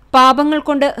തൂക്കുന്നത്. പാപങ്ങൾ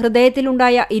കൊണ്ട്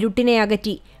ഹൃദയത്തിലുണ്ടായ ഇരുട്ടിനെ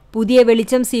അകറ്റി പുതിയ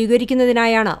വെളിച്ചം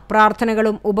സ്വീകരിക്കുന്നതിനായാണ്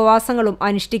പ്രാർത്ഥനകളും ഉപവാസങ്ങളും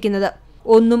അനുഷ്ഠിക്കുന്നത്.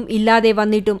 ഒന്നും ഇല്ലാതെ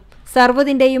വന്നിട്ടും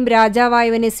സർവ്വതിന്റെയും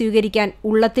രാജാവായവനെ സ്വീകരിക്കാൻ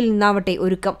ഉള്ളത്തിൽ നിന്നാവട്ടെ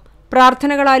ഒരുക്കം.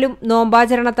 പ്രാർത്ഥനകളാലും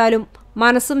നോമ്പാചരണത്താലും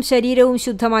മനസ്സും ശരീരവും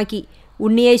ശുദ്ധമാക്കി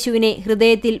ഉണ്ണിയേശുവിനെ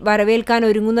ഹൃദയത്തിൽ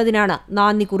വരവേൽക്കാനൊരുങ്ങുന്നതിനാണ്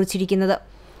നാന്ദി കുറിച്ചിരിക്കുന്നത്.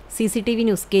 CCTV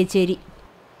news Kecheri.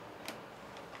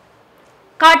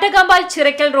 കാട്ടകമ്പാൽ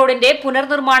ചിറക്കൽ റോഡിന്റെ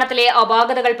പുനർനിർമ്മാണത്തിലെ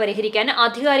അപാകതകൾ പരിഹരിക്കാൻ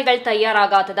അധികാരികൾ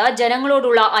തയ്യാറാകാത്തത്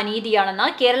ജനങ്ങളോടുള്ള അനീതിയാണെന്ന്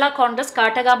കേരള കോൺഗ്രസ്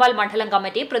കാട്ടകമ്പാൽ മണ്ഡലം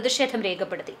കമ്മിറ്റി പ്രതിഷേധം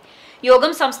രേഖപ്പെടുത്തി.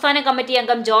 യോഗം സംസ്ഥാന കമ്മിറ്റി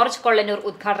അംഗം ജോർജ് കൊള്ളന്നൂർ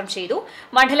ഉദ്ഘാടനം ചെയ്തു.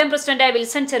 മണ്ഡലം പ്രസിഡന്റ്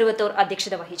വിൽസൺ ചെറുവത്തൂർ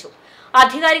അധ്യക്ഷത വഹിച്ചു.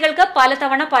 അധികാരികൾക്ക്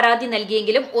പലതവണ പരാതി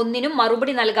നൽകിയെങ്കിലും ഒന്നിനും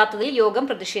മറുപടി നൽകാത്തതിൽ യോഗം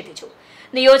പ്രതിഷേധിച്ചു.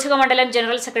 നിയോജക മണ്ഡലം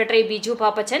ജനറൽ സെക്രട്ടറി ബിജു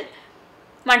പാപ്പച്ചൻ,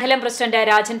 മണ്ഡലം പ്രസിഡന്റ്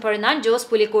രാജൻ പഴുന്നാൻ, ജോസ്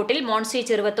പുലിക്കോട്ടിൽ, മോൺസി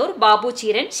ചെറുവത്തൂർ, ബാബു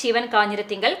ചീരൻ, ശിവൻ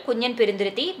കാഞ്ഞിരത്തിങ്കൽ, കുഞ്ഞൻ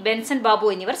പെരുന്തുരുത്തി, ബെൻസൺ ബാബു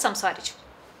എന്നിവർ സംസാരിച്ചു.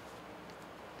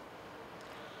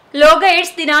 ലോക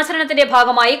എയ്ഡ്സ് ദിനാചരണത്തിന്റെ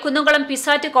ഭാഗമായി കുന്നംകുളം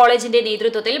പിസാറ്റ് കോളേജിന്റെ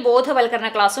നേതൃത്വത്തിൽ ബോധവൽക്കരണ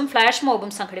ക്ലാസും ഫ്ളാഷ് മോബും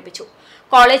സംഘടിപ്പിച്ചു.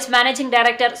 കോളേജ് മാനേജിംഗ്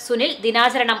ഡയറക്ടർ സുനിൽ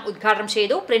ദിനാചരണം ഉദ്ഘാടനം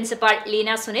ചെയ്തു. പ്രിൻസിപ്പാൾ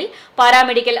ലീന സുനിൽ,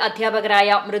 പാരാമെഡിക്കൽ അധ്യാപകരായ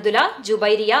മൃദുല,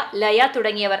 ജുബൈരിയ, ലയ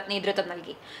തുടങ്ങിയവർ നേതൃത്വം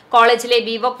നൽകി. കോളേജിലെ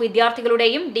ബിവോക്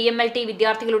വിദ്യാർത്ഥികളുടെയും DMLT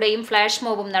വിദ്യാർത്ഥികളുടെയും ഫ്ളാഷ്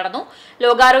മോബും നടന്നു.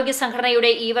 ലോകാരോഗ്യ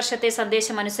സംഘടനയുടെ ഈ വർഷത്തെ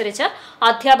സന്ദേശം അനുസരിച്ച്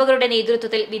അധ്യാപകരുടെ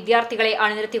നേതൃത്വത്തിൽ വിദ്യാർത്ഥികളെ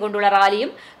അണിനിരത്തിക്കൊണ്ടുള്ള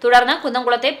റാലിയും തുടർന്ന്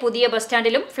കുന്നംകുളത്തെ പുതിയ ബസ്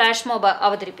സ്റ്റാൻഡിലും ഫ്ളാഷ് മോബ്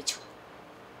അവതരിപ്പിച്ചു.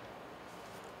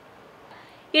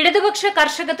 ഇടതുപക്ഷ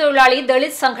കർഷക തൊഴിലാളി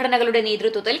ദളിത് സംഘടനകളുടെ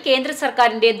നേതൃത്വത്തിൽ കേന്ദ്ര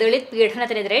സർക്കാരിന്റെ ദളിത്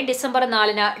പീഡനത്തിനെതിരെ ഡിസംബർ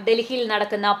 4 ഡൽഹിയിൽ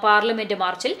നടക്കുന്ന പാർലമെന്റ്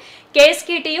മാർച്ചിൽ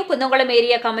KSKTU കുന്നംകുളം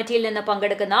ഏരിയ കമ്മിറ്റിയിൽ നിന്ന്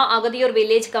പങ്കെടുക്കുന്ന Agathiyur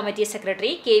village committee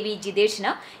secretary KV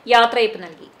ജിതേഷിന് യാത്രയയപ്പ്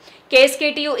നൽകി.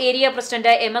 KSKTU ഏരിയ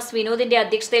പ്രസിഡന്റ് MS വിനോദിന്റെ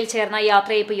അധ്യക്ഷതയിൽ ചേർന്ന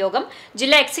യാത്രയയപ്പ് യോഗം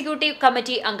ജില്ലാ എക്സിക്യൂട്ടീവ്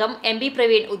കമ്മിറ്റി അംഗം MB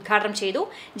പ്രവീൺ ഉദ്ഘാടനം ചെയ്തു.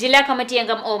 ജില്ലാ കമ്മിറ്റി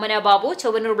അംഗം ഓമന Babu,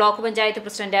 Chowwannur block panchayat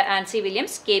president Ancy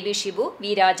Williams, KB Shibu,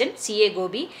 V Rajan, CA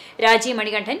Gopi, രാജി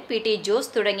മണികണ്ഠൻ, PT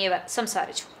ജോസ് തുടങ്ങിയവർ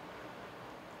സംസാരിച്ചു.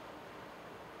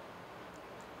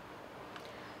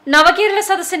 നവകേരള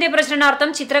സദസ്സിന്റെ പ്രചരണാർത്ഥം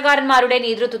ചിത്രകാരന്മാരുടെ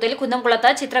നേതൃത്വത്തിൽ കുന്നംകുളത്ത്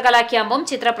ചിത്രകലാ ക്യാമ്പും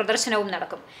ചിത്ര പ്രദർശനവും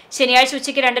നടക്കും. ശനിയാഴ്ച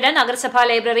ഉച്ചയ്ക്ക് 2-ന് നഗരസഭാ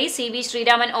ലൈബ്രറി CV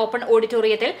ശ്രീരാമൻ ഓപ്പൺ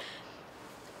ഓഡിറ്റോറിയത്തിൽ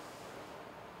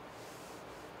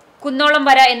കുന്നോളം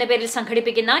വര എന്ന പേരിൽ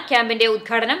സംഘടിപ്പിക്കുന്ന ക്യാമ്പിന്റെ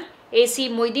ഉദ്ഘാടനം AC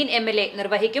മൊയ്തീൻ MLA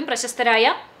നിർവഹിക്കും.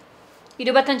 പ്രശസ്തരായ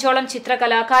 25ഓളം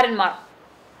ചിത്രകലാകാരന്മാർ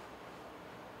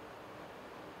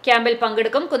ക്യാമ്പിൽ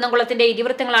പങ്കെടുക്കും. കുന്നംകുളത്തിന്റെ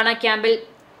ഇതിവൃത്തങ്ങളാണ് ക്യാമ്പിൽ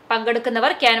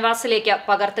പങ്കെടുക്കുന്നവർ ക്യാൻവാസിലേക്ക്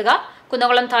പകർത്തുക.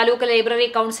 കുന്നംകുളം താലൂക്ക് ലൈബ്രറി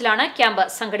കൌൺസിലാണ് ക്യാമ്പ്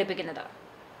സംഘടിപ്പിക്കുന്നത്.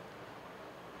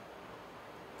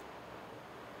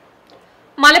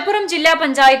 മലപ്പുറം ജില്ലാ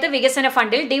പഞ്ചായത്ത് വികസന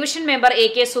ഫണ്ടിൽ ഡിവിഷൻ മെമ്പർ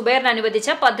AK സുബൈറിന്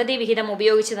അനുവദിച്ച പദ്ധതി വിഹിതം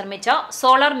ഉപയോഗിച്ച് നിർമ്മിച്ച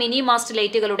സോളാർ മിനി മാസ്റ്റ്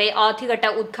ലൈറ്റുകളുടെ ആദ്യഘട്ട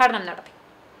ഉദ്ഘാടനം നടത്തി.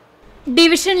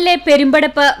 ഡിവിഷനിലെ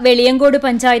പെരുമ്പടപ്പ്, വെളിയങ്കോട്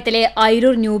പഞ്ചായത്തിലെ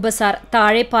Airoor new Bazar,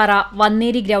 താഴെപ്പാറ,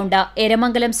 Vanneri ground,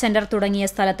 Eramangalam centre തുടങ്ങിയ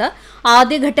സ്ഥലത്ത്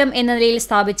ആദ്യഘട്ടം എന്ന നിലയിൽ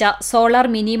സ്ഥാപിച്ച solar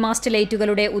mini mast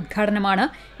ലൈറ്റുകളുടെ ഉദ്ഘാടനമാണ്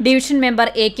division member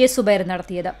AK Zubair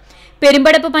നടത്തിയത്.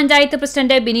 പെരുമ്പടപ്പ് പഞ്ചായത്ത്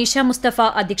പ്രസിഡന്റ് ബിനീഷ മുസ്തഫ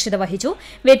അധ്യക്ഷത വഹിച്ചു.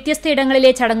 വ്യത്യസ്തയിടങ്ങളിലെ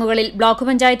ചടങ്ങുകളിൽ ബ്ലോക്ക്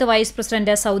പഞ്ചായത്ത് വൈസ്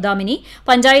പ്രസിഡന്റ് സൌദാമിനി,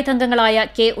 പഞ്ചായത്ത് അംഗങ്ങളായ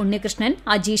K ഉണ്ണികൃഷ്ണൻ,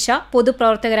 അജീഷ,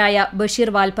 പൊതുപ്രവർത്തകരായ ബഷീർ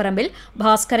വാൽപ്പറമ്പിൽ,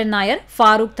 ഭാസ്കരൻ നായർ,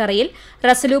 ഫാറൂഖ് തറയിൽ,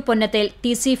 റസലു പൊന്നത്തേൽ,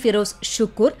 TC ഫിറോസ്,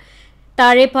 ഷുക്കൂർ,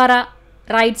 താഴെപ്പാറ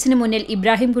റൈഡ്സിന് മുന്നിൽ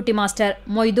ഇബ്രാഹിംകുട്ടി മാസ്റ്റർ,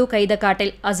 മൊയ്തു കൈതക്കാട്ടിൽ,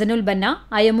 അസനുൽ ബന്ന,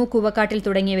 അയമു കൂവക്കാട്ടിൽ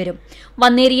തുടങ്ങിയവരും,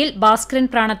 വന്നേരിയിൽ ഭാസ്കരൻ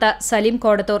പ്രാണത്ത്, സലീം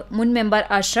കോടത്തൂർ, മുൻ മെമ്പർ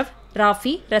അഷ്റഫ്,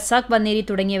 റാഫി, റസാഖ് വന്നേരി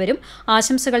തുടങ്ങിയവരും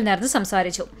ആശംസകൾ നേർന്ന്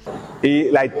സംസാരിച്ചു. ഈ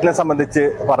ലൈറ്റിനെ സംബന്ധിച്ച്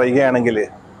പറയുകയാണെങ്കിൽ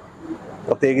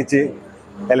പ്രത്യേകിച്ച്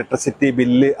ഇലക്ട്രിസിറ്റി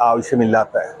ബില്ല്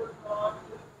ആവശ്യമില്ലാത്ത,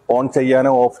 ഓൺ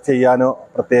ചെയ്യാനോ ഓഫ് ചെയ്യാനോ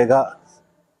പ്രത്യേക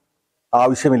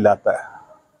ആവശ്യമില്ലാത്ത,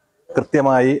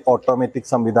 കൃത്യമായി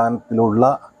ഓട്ടോമാറ്റിക് സംവിധാനത്തിലുള്ള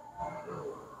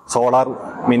സോളാർ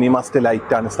മിനിമാസ്റ്റ്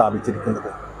ലൈറ്റാണ്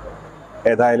സ്ഥാപിച്ചിരിക്കുന്നത്.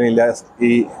 ഏതായാലും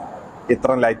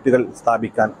ഇത്തരം ലൈറ്റുകൾ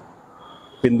സ്ഥാപിക്കാൻ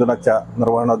പിന്തുണച്ച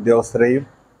നിർവഹണ ഉദ്യോഗസ്ഥരെയും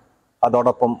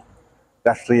അതോടൊപ്പം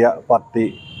രാഷ്ട്രീയ പാർട്ടി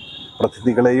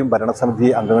പ്രതിനിധികളെയും ഭരണസമിതി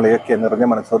അംഗങ്ങളെയൊക്കെ നിറഞ്ഞ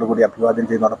മനസ്സോടുകൂടി അഭിവാദ്യം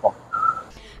ചെയ്യുന്നതോടൊപ്പം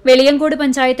വെളിയങ്കോട്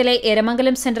പഞ്ചായത്തിലെ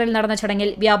എരമംഗലം സെന്ററിൽ നടന്ന ചടങ്ങിൽ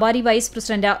വ്യാപാരി വൈസ്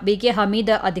പ്രസിഡന്റ് BK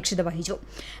ഹമീദ് അധ്യക്ഷത വഹിച്ചു.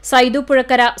 സൈദു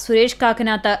പുഴക്കര, സുരേഷ്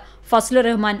കാക്കനാത്ത്, ഫസ്ലുർ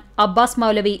റഹ്മാൻ, അബ്ബാസ്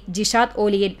മൌലവി, ജിഷാദ്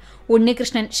ഓലിയൻ,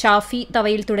 ഉണ്ണികൃഷ്ണൻ, ഷാഫി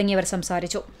തവയിൽ തുടങ്ങിയവർ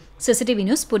സംസാരിച്ചു. CCTV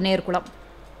news Punnerkulam.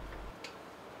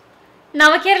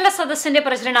 നവകേരള സദസ്സിന്റെ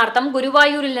പ്രചരണാർത്ഥം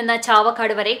ഗുരുവായൂരിൽ നിന്ന്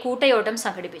ചാവക്കാട് വരെ കൂട്ടയോട്ടം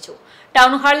സംഘടിപ്പിച്ചു.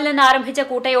 ടൗൺഹാളിൽ നിന്ന് ആരംഭിച്ച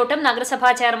കൂട്ടയോട്ടം നഗരസഭാ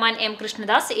chairman M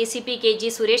Krishnadas, ACP KG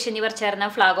Suresh എന്നിവർ ചേർന്ന്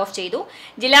ഫ്ളാഗ് ഓഫ് ചെയ്തു.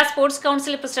 ജില്ലാ sports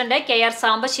council president KR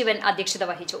Sambasivan അധ്യക്ഷത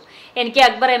വഹിച്ചു. NK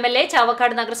അക്ബർ MLA,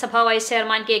 ചാവക്കാട് നഗരസഭാ വൈസ്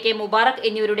ചെയർമാൻ KK മുബാറക്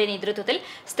എന്നിവരുടെ നേതൃത്വത്തിൽ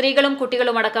സ്ത്രീകളും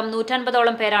കുട്ടികളുമടക്കം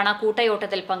 150ഓളം പേരാണ്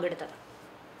കൂട്ടയോട്ടത്തിൽ പങ്കെടുത്തത്.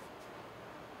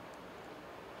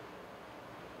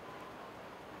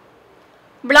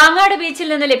 ബ്ലാങ്ങാട് ബീച്ചിൽ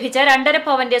നിന്ന് ലഭിച്ച 2.5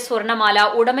 പവന്റെ സ്വർണ്ണമാല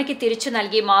ഉടമയ്ക്ക് തിരിച്ചു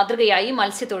നൽകി മാതൃകയായി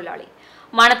മത്സ്യത്തൊഴിലാളി.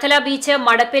 മണത്തല ബീച്ച്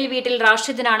മടപ്പേൽ വീട്ടിൽ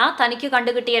റാഷിദിനാണ് തനിക്ക്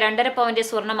കണ്ടുകിട്ടിയ 2.5 പവന്റെ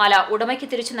സ്വർണ്ണമാല ഉടമയ്ക്ക്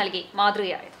തിരിച്ചു നൽകി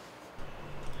മാതൃകയായത്.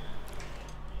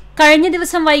 കഴിഞ്ഞ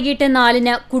ദിവസം വൈകിട്ട്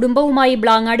 4-ന് കുടുംബവുമായി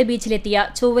ബ്ലാങ്ങാട് ബീച്ചിലെത്തിയ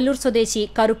ചൊവ്വലൂർ സ്വദേശി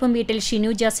കറുപ്പം വീട്ടിൽ ഷിനു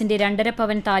ജാസിന്റെ 2.5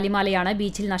 പവൻ താലിമാലയാണ്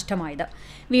ബീച്ചിൽ നഷ്ടമായത്.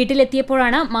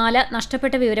 വീട്ടിലെത്തിയപ്പോഴാണ് മാല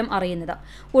നഷ്ടപ്പെട്ട വിവരം അറിയുന്നത്.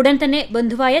 ഉടൻ തന്നെ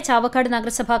ബന്ധുവായ ചാവക്കാട്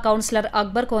നഗരസഭാ കൌൺസിലർ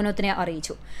അക്ബർ കോനോത്തിനെ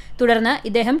അറിയിച്ചു. തുടർന്ന്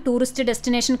ഇദ്ദേഹം tourist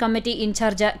destination committee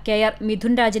in charge KR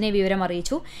Mithun രാജിനെ വിവരം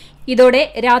അറിയിച്ചു. ഇതോടെ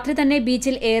രാത്രി തന്നെ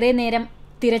ബീച്ചിൽ ഏറെ നേരം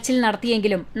തിരച്ചിൽ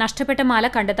നടത്തിയെങ്കിലും നഷ്ടപ്പെട്ട മാല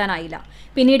കണ്ടെത്താനായില്ല.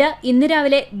 പിന്നീട് ഇന്ന്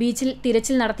രാവിലെ ബീച്ചിൽ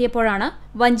തിരച്ചിൽ നടത്തിയപ്പോഴാണ്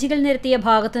വഞ്ചികൾ നിരത്തിയ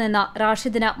ഭാഗത്തുനിന്ന്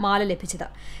റാഷിദിന് മാല ലഭിച്ചത്.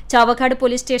 ചാവക്കാട്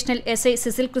പോലീസ് സ്റ്റേഷനിൽ SI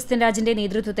സിസിൽ ക്രിസ്ത്യൻരാജിന്റെ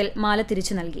നേതൃത്വത്തിൽ മാല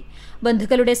തിരിച്ചു നൽകി.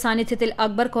 ബന്ധുക്കളുടെ സാന്നിധ്യത്തിൽ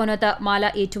അക്ബർ കോനോത്ത്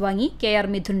മാല ഏറ്റുവാങ്ങി. KR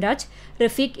മിഥുൻ രാജ്,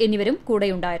 റഫീഖ് എന്നിവരും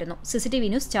കൂടെയുണ്ടായിരുന്നു.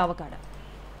 CCTV news, Chavakkad.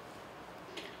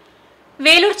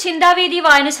 വേലൂർ ചിന്താവേദി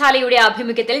വായനശാലയുടെ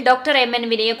ആഭിമുഖ്യത്തിൽ ഡോക്ടർ MN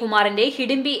വിനയകുമാറിന്റെ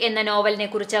ഹിഡിംബി എന്ന നോവലിനെ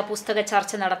കുറിച്ച് പുസ്തക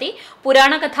ചർച്ച നടത്തി.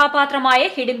 പുരാണ കഥാപാത്രമായ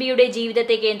ഹിഡിംബിയുടെ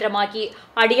ജീവിതത്തെ കേന്ദ്രമാക്കി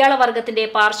അടിയാളവർഗത്തിന്റെ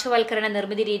പാർശ്വവൽക്കരണ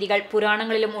നിർമ്മിതി രീതികൾ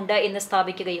പുരാണങ്ങളിലും ഉണ്ട് എന്ന്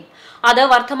സ്ഥാപിക്കുകയും അത്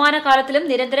വർത്തമാനകാലത്തിലും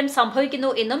നിരന്തരം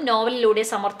സംഭവിക്കുന്നു എന്നും നോവലിലൂടെ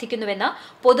സമർത്ഥിക്കുന്നുവെന്ന്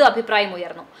പൊതു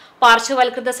അഭിപ്രായമുയർന്നു.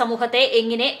 പാർശ്വവൽകൃത സമൂഹത്തെ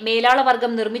എങ്ങനെ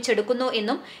മേലാളവർഗം നിർമ്മിച്ചെടുക്കുന്നു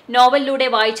എന്നും നോവലിലൂടെ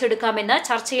വായിച്ചെടുക്കാമെന്ന്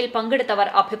ചർച്ചയിൽ പങ്കെടുത്തവർ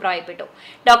അഭിപ്രായപ്പെട്ടു.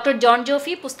 ഡോക്ടർ ജോൺ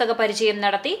ജോഫി പുസ്തക പരിചയം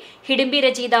നടത്തി. ഹിഡിംബി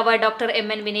രചയിതാവ് ഡോക്ടർ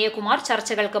MN വിനയകുമാർ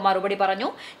ചർച്ചകൾക്ക് മറുപടി പറഞ്ഞു.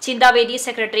 Chinthavedi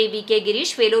secretary VK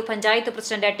Girish, Velur panchayat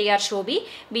president TR Shobhi,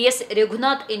 BS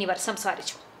Raghunath എന്നിവർ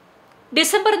സംസാരിച്ചു.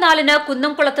 ഡിസംബർ 4-ന്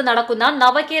കുന്നംകുളത്ത് നടക്കുന്ന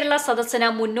നവകേരള സദസ്സിന്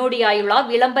മുന്നോടിയായുള്ള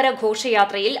വിളംബര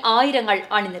ഘോഷയാത്രയിൽ ആയിരങ്ങൾ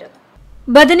അണിനിരന്നു.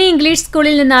 ബദനി ഇംഗ്ലീഷ്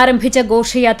സ്കൂളിൽ നിന്ന് ആരംഭിച്ച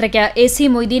ഘോഷയാത്രയ്ക്ക് AC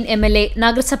മൊയ്തീൻ MLA,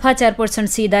 നഗരസഭാ chairperson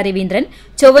Sita Raveendran,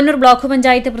 Chowwannur block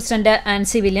panchayat president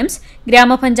Ancy Williams,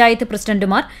 ഗ്രാമപഞ്ചായത്ത്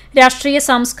പ്രസിഡന്റുമാർ, രാഷ്ട്രീയ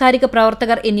സാംസ്കാരിക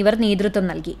പ്രവർത്തകർ എന്നിവർ നേതൃത്വം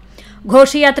നൽകി.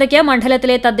 ഘോഷയാത്രയ്ക്ക്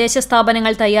മണ്ഡലത്തിലെ തദ്ദേശ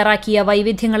സ്ഥാപനങ്ങൾ തയ്യാറാക്കിയ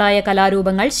വൈവിധ്യങ്ങളായ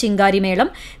കലാരൂപങ്ങൾ,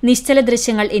 ശിങ്കാരിമേളം, നിശ്ചല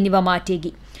ദൃശ്യങ്ങൾ എന്നിവ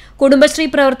മാറ്റേകി. കുടുംബശ്രീ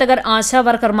പ്രവർത്തകർ,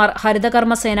 ആശാവർക്കർമാർ,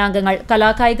 ഹരിതകർമ്മ സേനാംഗങ്ങൾ,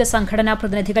 കലാകായിക സംഘടനാ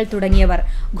പ്രതിനിധികൾ തുടങ്ങിയവർ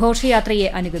ഘോഷയാത്രയെ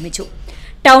അനുഗമിച്ചു.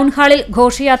 ടൗൺഹാളിൽ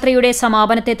ഘോഷയാത്രയുടെ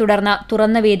സമാപനത്തെ തുടർന്ന്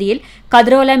തുറന്ന വേദിയിൽ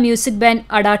കദ്രോല മ്യൂസിക് ബാൻഡ്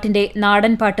അഡാട്ടിന്റെ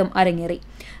നാടൻപാട്ടും അരങ്ങേറി.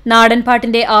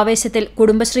 നാടൻപാട്ടിന്റെ ആവേശത്തിൽ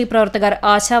കുടുംബശ്രീ പ്രവർത്തകർ,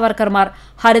 ആശാവർക്കർമാർ,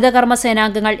 ഹരിതകർമ്മ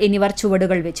സേനാംഗങ്ങൾ എന്നിവർ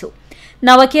ചുവടുകൾ വെച്ചു.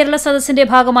 നവകേരള സദസ്സിന്റെ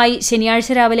ഭാഗമായി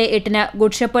ശനിയാഴ്ച രാവിലെ 8-ന്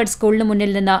ഗുഡ് ഷെപ്പേർഡ് സ്കൂളിന്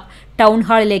മുന്നിൽ നിന്ന്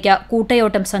ടൗൺഹാളിലേക്ക്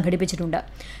കൂട്ടയോട്ടം സംഘടിപ്പിച്ചിട്ടുണ്ട്.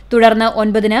 തുടർന്ന്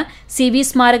 9-ന് CV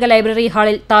സ്മാരക ലൈബ്രറി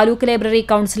ഹാളിൽ താലൂക്ക് ലൈബ്രറി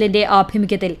കൌൺസിലിന്റെ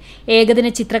ആഭിമുഖ്യത്തിൽ ഏകദിന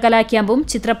ചിത്രകലാ ക്യാമ്പും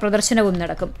ചിത്രപ്രദർശനവും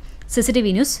നടക്കും. CCTV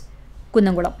news,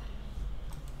 Kunnamkulam.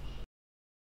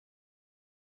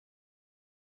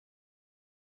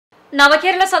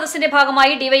 നവകേരള സദസ്സിന്റെ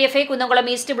ഭാഗമായി DYFI കുന്നംകുളം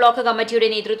ഈസ്റ്റ് ബ്ലോക്ക് കമ്മിറ്റിയുടെ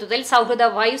നേതൃത്വത്തിൽ സൗഹൃദ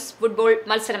വൈസ് ഫുട്ബോൾ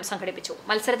മത്സരം സംഘടിപ്പിച്ചു.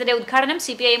 മത്സരത്തിന്റെ ഉദ്ഘാടനം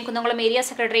CPIM Kunnamkulam area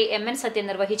secretary MN Sathyan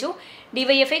നിർവഹിച്ചു.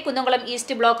 DYFI Kunnamkulam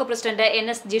east block president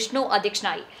NS Jishnu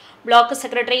അധ്യക്ഷനായി. Block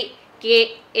secretary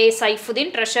KA Saifuddin,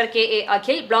 treasurer KA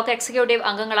Akhil, block executive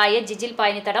അംഗങ്ങളായ ജിജിൽ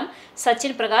പായനിത്തടം,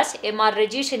 സച്ചിൻ പ്രകാശ്, MR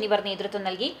രജീഷ് എന്നിവർ നേതൃത്വം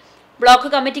നൽകി. ബ്ലോക്ക്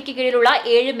കമ്മിറ്റിക്ക് കീഴിലുള്ള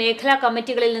 7 മേഖലാ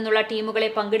കമ്മിറ്റികളിൽ നിന്നുള്ള ടീമുകളെ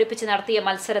പങ്കെടുപ്പിച്ച് നടത്തിയ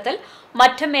മത്സരത്തിൽ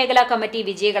മറ്റം മേഖലാ കമ്മിറ്റി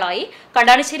വിജയികളായി.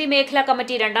 കണ്ടാണിശ്ശേരി മേഖലാ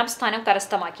കമ്മിറ്റി 2ാം സ്ഥാനം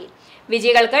കരസ്ഥമാക്കി.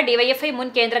 വിജയികൾക്ക് DYFI മുൻ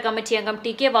കേന്ദ്ര കമ്മിറ്റി അംഗം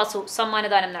TK വാസു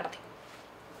സമ്മാനദാനം നടത്തി.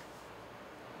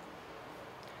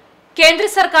 കേന്ദ്ര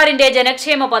സർക്കാരിന്റെ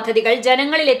ജനക്ഷേമ പദ്ധതികൾ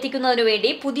ജനങ്ങളിൽ എത്തിക്കുന്നതിനുവേണ്ടി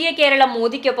പുതിയ കേരളം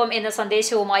മോദിക്കൊപ്പം എന്ന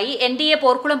സന്ദേശവുമായി NDA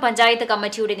പോർക്കുളം പഞ്ചായത്ത്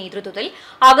കമ്മിറ്റിയുടെ നേതൃത്വത്തിൽ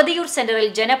അഗതിയൂർ സെന്ററിൽ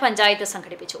ജനപഞ്ചായത്ത്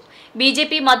സംഘടിപ്പിച്ചു.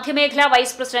 BJP മധ്യമേഖലാ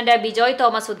vice president Bijoy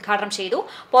Thomas ഉദ്ഘാടനം ചെയ്തു.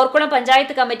 പോർക്കുളം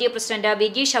പഞ്ചായത്ത് കമ്മിറ്റി പ്രസിഡന്റ്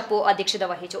വിഗി ഷപ്പു അധ്യക്ഷത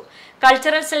വഹിച്ചു.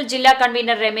 കൾച്ചറൽ സെൽ ജില്ലാ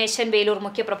കൺവീനർ രമേശൻ വേലൂർ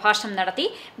മുഖ്യപ്രഭാഷണം നടത്തി.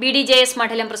 BDJS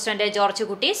മണ്ഡലം പ്രസിഡന്റ് ജോർജ്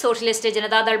കുട്ടി, സോഷ്യലിസ്റ്റ്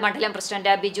ജനതാദൾ മണ്ഡലം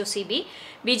പ്രസിഡന്റ് ബിജു CB,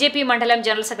 BJP മണ്ഡലം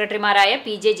ജനറൽ സെക്രട്ടറിമാരായ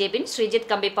PJ ജെബിൻ,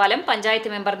 ശ്രീജിത്ത് കമ്പിപ്പാലം, പഞ്ചായത്ത്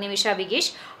മെമ്പർ നിമിഷ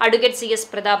Vigeesh, advocate CS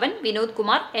Prathapan, Vinod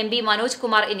Kumar, MB Manoj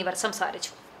Kumar എന്നിവർ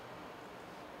സംസാരിച്ചു.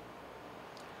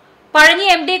 പഴഞ്ഞി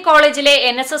MD കോളേജിലെ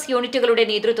NSS യൂണിറ്റുകളുടെ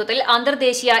നേതൃത്വത്തിൽ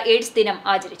അന്തർദേശീയ എയ്ഡ്സ് ദിനം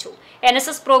ആചരിച്ചു.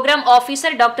 NSS programme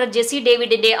officer doctor Jessy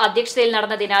ഡേവിഡിന്റെ അധ്യക്ഷതയിൽ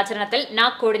നടന്ന ദിനാചരണത്തിൽ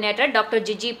NAC coordinator doctor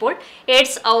Jiji Paul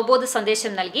AIDS അവബോധ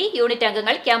സന്ദേശം നൽകി. യൂണിറ്റ്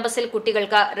അംഗങ്ങൾ ക്യാമ്പസിൽ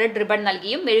കുട്ടികൾക്ക് റെഡ് റിബൺ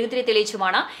നൽകിയും മെഴുകുതിരി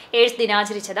തെളിയിച്ചുമാണ് എയ്ഡ്സ്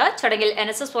ദിനാചരിച്ചത്. ചടങ്ങിൽ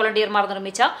NSS വോളണ്ടിയർമാർ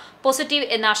നിർമ്മിച്ച പോസിറ്റീവ്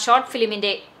എന്ന ഷോർട്ട്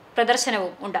ഫിലിമിന്റെ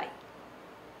പ്രദർശനവും ഉണ്ടായി.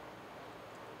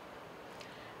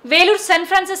 വേലൂർ സെന്റ്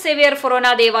ഫ്രാൻസിസ് സേവിയർ ഫൊറോന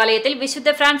ദേവാലയത്തിൽ വിശുദ്ധ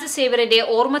ഫ്രാൻസിസ് സേവിയറിന്റെ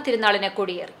ഓർമ്മ തിരുനാളിന്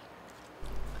കൊടിയേറി.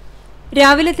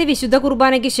 രാവിലത്തെ വിശുദ്ധ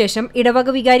കുർബാനയ്ക്ക് ശേഷം ഇടവക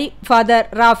വികാരി ഫാദർ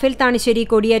റാഫേൽ താണിശ്ശേരി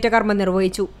കൊടിയേറ്റ കർമ്മം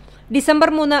നിർവഹിച്ചു.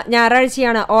 ഡിസംബർ 3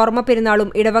 ഞായറാഴ്ചയാണ് ഓർമ്മ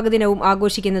പെരുന്നാളും ഇടവക ദിനവും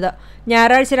ആഘോഷിക്കുന്നത്.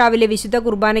 ഞായറാഴ്ച രാവിലെ വിശുദ്ധ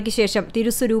കുർബാനയ്ക്ക് ശേഷം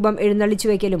തിരുസ്വരൂപം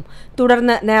എഴുന്നള്ളിച്ചുവയ്ക്കലും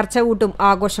തുടർന്ന് നേർച്ചകൂട്ടും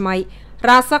ആഘോഷമായി.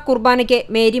 റാസ കുർബാനയ്ക്ക്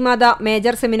Marymatha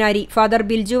major seminary father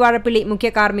Bilju Vazhappally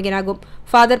മുഖ്യ കാർമ്മികനാകും.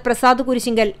 ഫാദർ പ്രസാദ്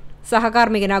കുരിശിങ്കൽ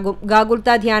സഹകാർമ്മികനാകും.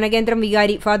 ഗാഗുൽത്ത ധ്യാനകേന്ദ്രം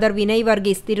വികാരി ഫാദർ വിനയ്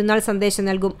വർഗീസ് തിരുനാൾ സന്ദേശം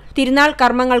നൽകും. തിരുനാൾ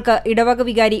കർമ്മങ്ങൾക്ക് ഇടവക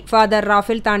വികാരി ഫാദർ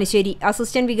റാഫേൽ താണിശ്ശേരി,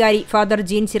 അസിസ്റ്റന്റ് വികാരി ഫാദർ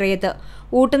ജീൻ ചിറയത്ത്,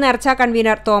 ഊട്ട് നേർച്ച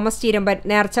കൺവീനർ തോമസ് ചീരമ്പൻ,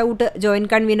 നേർച്ച ഊട്ട്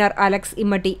joint convener Alex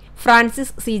Immatty,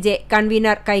 Francis CJ,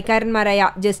 convener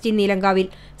കൈക്കാരന്മാരായ Justin Neelankavil,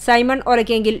 Simon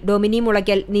ഒലക്കെങ്കിൽ, ഡൊമിനി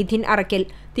Mulakkal, Nidhin Arakkal,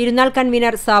 തിരുനാൾ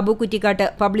കൺവീനർ സാബു കുറ്റിക്കാട്ട്,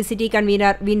 publicity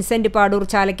convener Vincent Padur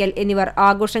Chalakkal എന്നിവർ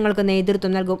ആഘോഷങ്ങൾക്ക്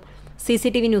നേതൃത്വം നൽകും.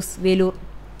 CCTV news, Velur.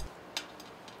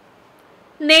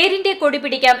 നേരിന്റെ കൊടി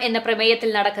പിടിക്കാം എന്ന പ്രമേയത്തിൽ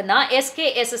നടക്കുന്ന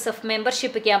SKSSF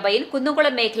മെമ്പർഷിപ്പ് ക്യാമ്പയിൻ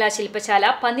കുന്നുകുളം മേഖലാ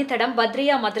ശില്പശാല പന്നിത്തടം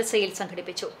ബദ്രിയ മദ്രസയിൽ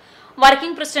സംഘടിപ്പിച്ചു.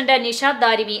 വർക്കിംഗ് പ്രസിഡന്റ് നിഷാദ്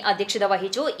ദാരിമി അധ്യക്ഷത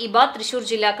വഹിച്ചു. ഇബാദ് തൃശൂർ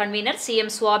ജില്ലാ കൺവീനർ CM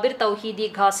സ്വാബിർ തൗഹീദി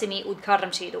ഖാസിമി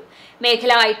ഉദ്ഘാടനം ചെയ്തു.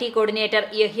 മേഖലാ IT കോർഡിനേറ്റർ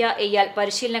യഹ്യ എയ്യാൽ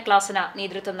പരിശീലന ക്ലാസിന്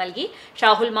നേതൃത്വം നൽകി.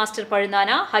 ഷാഹുൽ മാസ്റ്റർ പഴുനാന,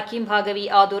 ഹക്കീം ഭാഗവി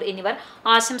ആദൂർ എന്നിവർ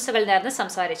ആശംസകൾ നേർന്ന്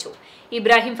സംസാരിച്ചു.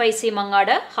 ഇബ്രാഹിം ഫൈസി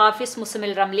മങ്ങാട്, ഹാഫിസ്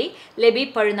മുസമിൽ റംലി,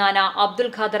 ലബീബ് പഴുനാന, അബ്ദുൽ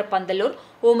ഖാദർ പന്തല്ലൂർ,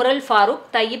 ഉമറുൽ ഫാറൂഖ്,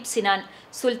 തയ്യിബ് സിനാൻ,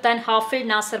 സുൽത്താൻ ഹാഫിൽ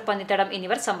നാസർ പന്നിത്തടം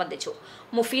എന്നിവർ സംബന്ധിച്ചു.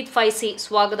 മുഫീദ് ഫൈസി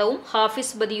സ്വാഗതവും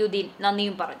ഹാഫിസ് ബദിയുദ്ദീൻ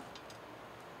നന്ദിയും പറഞ്ഞു.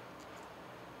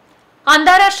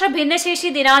 അന്താരാഷ്ട്ര ഭിന്നശേഷി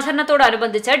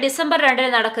ദിനാചരണത്തോടനുബന്ധിച്ച് ഡിസംബർ 2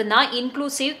 നടക്കുന്ന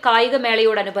ഇൻക്ലൂസീവ്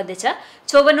കായികമേളയോടനുബന്ധിച്ച്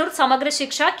ചൊവ്വന്നൂർ സമഗ്ര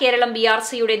ശിക്ഷ കേരളം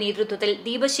BRCയുടെ നേതൃത്വത്തിൽ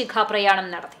ദീപശിഖ പ്രയാണം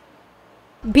നടത്തി.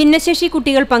 ഭിന്നശേഷി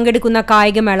കുട്ടികൾ പങ്കെടുക്കുന്ന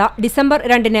കായികമേള December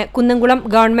 2 Kunnamkulam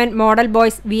government model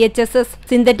boys VHSS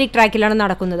synthetic ട്രാക്കിലാണ്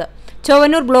നടക്കുന്നത്.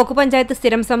 ചൊവ്വന്നൂർ ബ്ലോക്ക് പഞ്ചായത്ത്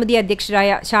സ്ഥിരം സമിതി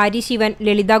അധ്യക്ഷരായ ഷാരി ശിവൻ,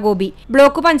 ലളിത ഗോപി,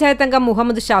 ബ്ലോക്ക് പഞ്ചായത്ത് അംഗം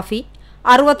മുഹമ്മദ് ഷാഫി,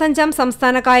 65ാം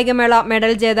സംസ്ഥാന കായികമേള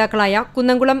മെഡൽ ജേതാക്കളായ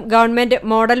Kunnamkulam government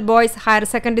model boys higher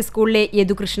secondary സ്കൂളിലെ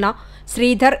യദുകൃഷ്ണ,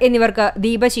 ശ്രീധർ എന്നിവർക്ക്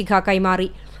ദീപശിഖ കൈമാറി.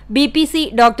 BPC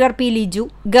doctor P. Liju,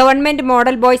 government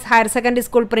model boys higher secondary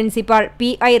school principal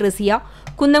PI Raziya,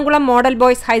 Kunnamkulam model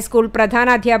boys high school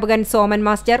പ്രധാനാധ്യാപകൻ Soman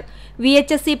master,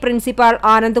 VHSC principal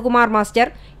Anandakumar master,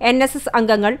 NSS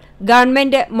അംഗങ്ങൾ,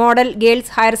 government model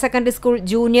girls higher secondary school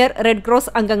junior red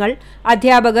cross അംഗങ്ങൾ,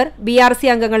 അധ്യാപകർ,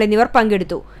 BRC അംഗങ്ങൾ എന്നിവർ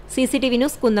പങ്കെടുത്തു. CCTV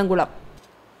news, Kunnamkulam.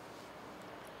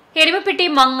 എരുമപ്പെട്ടി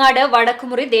മങ്ങാട്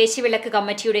വടക്കുമുറി ദേശവിളക്ക്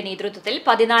കമ്മിറ്റിയുടെ നേതൃത്വത്തിൽ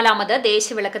 14ാമത്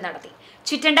ദേശവിളക്ക് നടത്തി.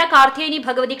 ചിറ്റണ്ട കാർത്തിയാനി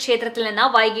ഭഗവതി ക്ഷേത്രത്തിൽ നിന്ന്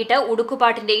വൈകിട്ട്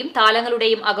ഉടുക്കുപാട്ടിന്റെയും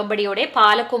താലങ്ങളുടെയും അകമ്പടിയോടെ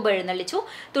പാലക്കൊമ്പ് എഴുന്നള്ളിച്ചു.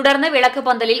 തുടർന്ന് വിളക്ക്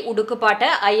പന്തലിൽ ഉടുക്കുപാട്ട്,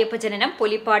 അയ്യപ്പജനനം,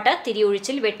 പൊലിപ്പാട്ട്,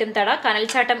 തിരിയൊഴിച്ചിൽ, വെട്ടുംതട,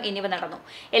 കനൽച്ചാട്ടം എന്നിവ നടന്നു.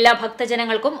 എല്ലാ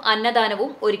ഭക്തജനങ്ങൾക്കും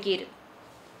അന്നദാനവും ഒരുക്കിയിരുന്നു.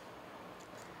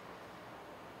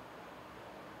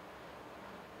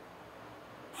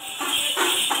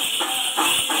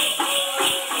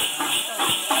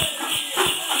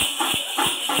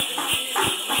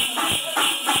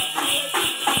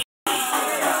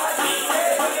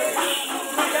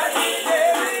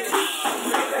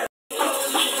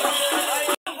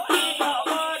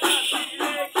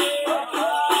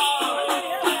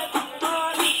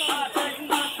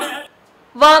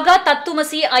 വാഗ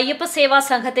തത്തുമസി അയ്യപ്പ സേവാ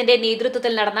സംഘത്തിന്റെ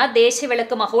നേതൃത്വത്തിൽ നടന്ന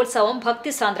ദേശവിളക്ക് മഹോത്സവം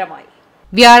ഭക്തിസാന്ദ്രമായി.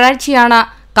 വ്യാഴാഴ്ചയാണ്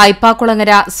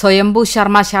കൈപ്പാക്കുളങ്ങര സ്വയംഭൂ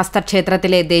ശർമ്മ ശാസ്ത്ര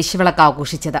ക്ഷേത്രത്തിലെ ദേശവിളക്ക്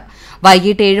ആഘോഷിച്ചത്.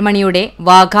 വൈകിട്ട് 7 മണിയോടെ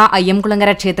വാഗ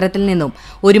അയ്യംകുളങ്ങര ക്ഷേത്രത്തിൽ നിന്നും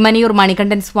ഒരുമനയൂർ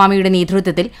മണികണ്ഠൻ സ്വാമിയുടെ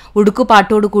നേതൃത്വത്തിൽ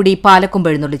ഉടുക്കുപാട്ടോടുകൂടി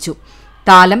പാലക്കൊമ്പ് എഴുന്നള്ളിച്ചു.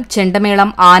 താലം, ചെണ്ടമേളം,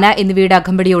 ആന എന്നിവയുടെ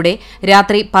അകമ്പടിയോടെ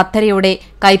രാത്രി 10:30യോടെ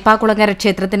കൈപ്പാക്കുളങ്ങര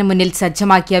ക്ഷേത്രത്തിന് മുന്നിൽ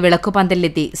സജ്ജമാക്കിയ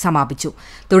വിളക്കുപന്തലിലെത്തി സമാപിച്ചു.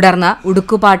 തുടർന്ന്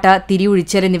ഉടുക്കുപാട്ട്,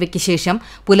 തിരിയൊഴിച്ചൽ എന്നിവയ്ക്ക് ശേഷം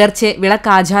പുലർച്ചെ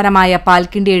വിളക്കാചാരമായ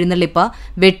പാൽക്കിണ്ടി എഴുന്നള്ളിപ്പ്,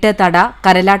 വെട്ട്, തട,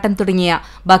 കരലാട്ടം തുടങ്ങിയ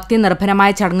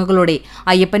ഭക്തിനിർഭരമായ ചടങ്ങുകളോടെ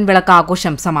അയ്യപ്പൻ വിളക്ക്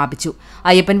ആഘോഷം സമാപിച്ചു.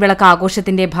 അയ്യപ്പൻ വിളക്ക്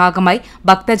ആഘോഷത്തിന്റെ ഭാഗമായി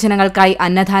ഭക്തജനങ്ങൾക്കായി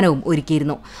അന്നദാനവും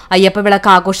ഒരുക്കിയിരുന്നു. അയ്യപ്പ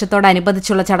വിളക്ക്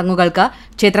ആഘോഷത്തോടനുബന്ധിച്ചുള്ള ചടങ്ങുകൾക്ക്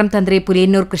ക്ഷേത്രം തന്ത്രി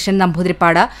പുലിയന്നൂർ കൃഷ്ണൻ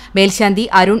നമ്പൂതിരിപ്പാട്, മേൽശാന്തി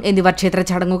അരുൺ എന്നിവർ ക്ഷേത്ര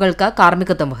ചടങ്ങുകൾക്ക്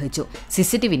കാർമ്മികത്വം വഹിച്ചു.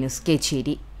 CCTV news,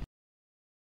 Kecheri.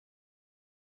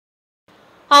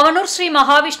 അവണൂർ ശ്രീ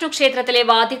മഹാവിഷ്ണു ക്ഷേത്രത്തിലെ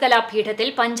വാദ്യകലാപീഠത്തിൽ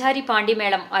പഞ്ചാരി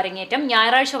പാണ്ടിമേളം അരങ്ങേറ്റം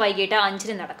ഞായറാഴ്ച വൈകിട്ട്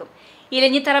 5 നടക്കും.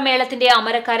 ഇലഞ്ഞിത്തറ മേളത്തിന്റെ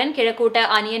അമരക്കാരൻ കിഴക്കൂട്ട്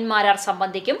അനിയന്മാരാർ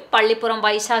സംബന്ധിക്കും. പള്ളിപ്പുറം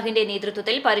വൈശാഖിന്റെ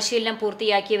നേതൃത്വത്തിൽ പരിശീലനം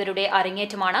പൂർത്തിയാക്കിയവരുടെ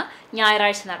അരങ്ങേറ്റമാണ്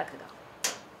ഞായറാഴ്ച നടക്കുക.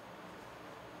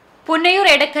 പുന്നയൂർ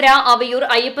എടക്കര അവയൂർ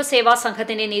അയ്യപ്പ സേവാ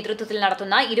സംഘത്തിന്റെ നേതൃത്വത്തിൽ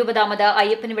നടത്തുന്ന 20ാമത്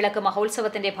അയ്യപ്പൻ വിളക്ക്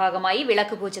മഹോത്സവത്തിന്റെ ഭാഗമായി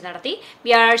വിളക്ക് പൂജ നടത്തി.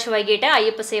 വ്യാഴാഴ്ച വൈകിട്ട്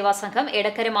അയ്യപ്പ സേവാ സംഘം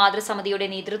എടക്കര മാതൃസമിതിയുടെ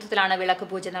നേതൃത്വത്തിലാണ് വിളക്ക്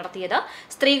പൂജ നടത്തിയത്.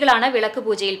 സ്ത്രീകളാണ് വിളക്ക്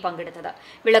പൂജയിൽ പങ്കെടുത്തത്.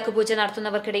 വിളക്ക് പൂജ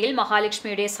നടത്തുന്നവർക്കിടയിൽ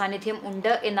മഹാലക്ഷ്മിയുടെ സാന്നിധ്യം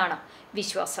ഉണ്ട് എന്നാണ്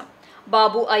വിശ്വാസം.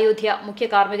 ബാബു അയോധ്യ മുഖ്യ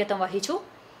കാർമ്മികത്വം വഹിച്ചു.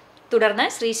 തുടർന്ന്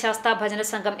ശ്രീശാസ്ത ഭജന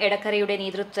സംഘം എടക്കരയുടെ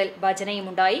നേതൃത്വത്തിൽ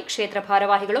ഭജനയുമുണ്ടായി. ക്ഷേത്ര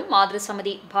ഭാരവാഹികളും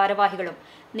മാതൃസമിതി ഭാരവാഹികളും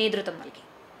നേതൃത്വം നൽകി.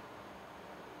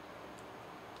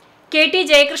 KT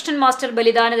ജയകൃഷ്ണൻ മാസ്റ്റർ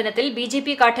ബലിദാന ദിനത്തിൽ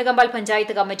BJP കാട്ടകമ്പാൽ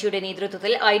പഞ്ചായത്ത് കമ്മിറ്റിയുടെ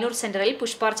നേതൃത്വത്തിൽ ഐനൂർ സെന്ററിൽ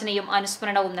പുഷ്പാർച്ചനയും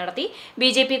അനുസ്മരണവും നടത്തി.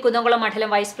 BJP കുന്നംകുളം മണ്ഡലം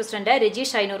വൈസ് പ്രസിഡന്റ്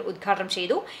രജീഷ് ഐനൂർ ഉദ്ഘാടനം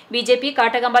ചെയ്തു. BJP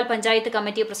Kattakampal panchayat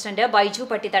committee president Baiju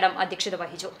Pattithadam അധ്യക്ഷത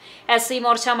വഹിച്ചു. SC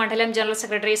മോർച്ച മണ്ഡലം general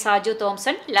secretary Saju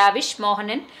Thomson, lavish,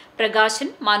 Mohanan, Prakashan,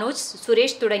 Manoj,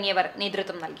 Suresh തുടങ്ങിയവർ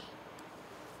നേതൃത്വം നൽകി.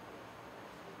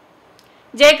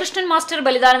 ജയകൃഷ്ണൻ മാസ്റ്റർ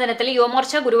ബലിദാന ദിനത്തിൽ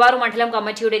യുവമോർച്ച ഗുരുവായൂർ മണ്ഡലം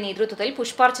കമ്മിറ്റിയുടെ നേതൃത്വത്തിൽ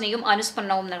പുഷ്പാർച്ചനയും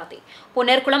അനുസ്മരണവും നടത്തി.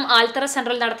 പുന്നേർകുളം ആൽത്തറ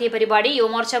സെന്ററിൽ നടത്തിയ പരിപാടി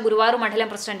യുവമോർച്ച ഗുരുവായൂർ മണ്ഡലം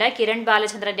പ്രസിഡന്റ് കിരൺ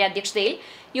ബാലചന്ദ്രന്റെ അധ്യക്ഷതയിൽ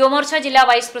യുവമോർച്ച ജില്ലാ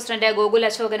വൈസ് പ്രസിഡന്റ് ഗോകുൽ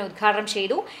അശോകൻ ഉദ്ഘാടനം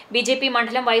ചെയ്തു. BJP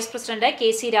മണ്ഡലം വൈസ് പ്രസിഡന്റ്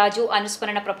KC രാജു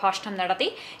അനുസ്മരണ പ്രഭാഷണം നടത്തി.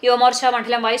 യുവമോർച്ച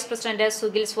മണ്ഡലം വൈസ് പ്രസിഡന്റ്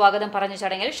സുഗിൽ സ്വാഗതം പറഞ്ഞ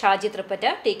ചടങ്ങിൽ ഷാജി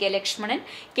തൃപ്പറ്റ്, TK ലക്ഷ്മണൻ,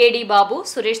 KD ബാബു,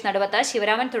 സുരേഷ് നടുവത്ത്,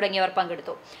 ശിവരാമൻ തുടങ്ങിയവർ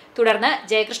പങ്കെടുത്തു. തുടർന്ന്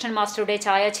ജയകൃഷ്ണൻ മാസ്റ്ററുടെ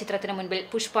ഛായാചിത്രത്തിന് മുൻപിൽ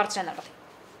പുഷ്പാർച്ചന നടത്തി.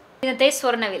 ഇന്നത്തെ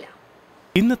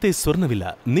സ്വർണ്ണവില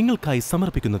നിങ്ങൾക്കായി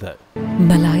സമർപ്പിക്കുന്നത്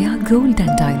Malaya gold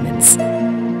and diamonds,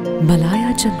 Malaya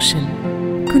junction,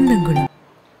 Kunnamkulam.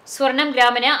 സ്വർണം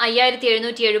ഗ്രാമിന്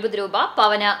 5770 രൂപ,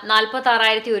 പവന്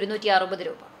 46,160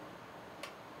 രൂപ.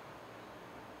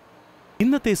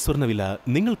 ഇന്നത്തെ സ്വർണ്ണവില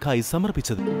നിങ്ങൾക്കായി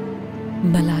സമർപ്പിച്ചത്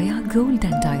Malaya gold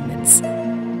and diamonds,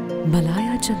 Malaya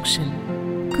junction,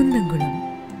 Kunnamkulam.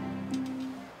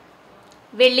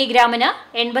 വെള്ളി ഗ്രാമിന്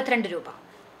 82 രൂപ.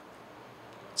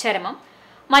 ചരമം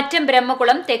മറ്റം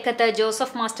ബ്രഹ്മകുളം തെക്കത്ത്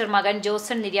ജോസഫ് മാസ്റ്റർ മകൻ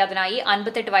ജോസൺ നിര്യാതനായി.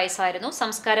 58 വയസ്സായിരുന്നു.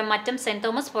 സംസ്കാരം മറ്റം സെന്റ്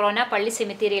തോമസ് ഫൊറോന പള്ളി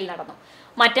സെമിത്തേരിയിൽ നടന്നു.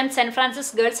 Mattam saint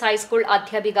Francis girls high school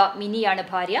അധ്യാപിക മിനിയാണ്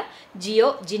ഭാര്യ.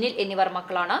 ജിയോ, ജിനിൽ എന്നിവർ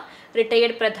മക്കളാണ്.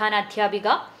 റിട്ടയേർഡ് പ്രധാന അധ്യാപിക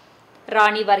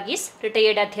റാണി വർഗീസ്,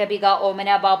 റിട്ടയേർഡ് അധ്യാപിക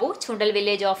ഓമന Babu, Chundal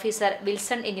village officer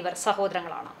Wilson എന്നിവർ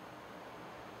സഹോദരങ്ങളാണ്.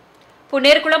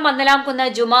 പുന്നേർകുളം മന്നലാംകുന്ന്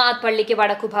ജുമാഅത്ത് പള്ളിക്ക്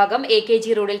വടക്കുഭാഗം AKG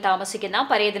റോഡിൽ താമസിക്കുന്ന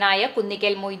പരേതനായ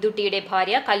കുന്നിക്കൽ മൊയ്തുട്ടിയുടെ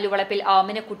ഭാര്യ കല്ലുവളപ്പിൽ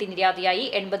ആമിനക്കുട്ടി നിര്യാതയായി.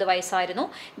 80 വയസ്സായിരുന്നു.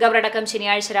 ഖബറടക്കം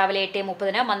ശനിയാഴ്ച രാവിലെ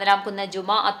 8:30 മന്നലാംകുന്ന്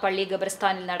ജുമാഅത്ത് പള്ളി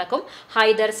ഖബർസ്ഥാനിൽ നടക്കും.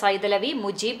 ഹൈദർ, സൈദലവി,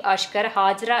 മുജീബ്, അഷ്കർ,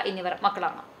 ഹാജറ എന്നിവർ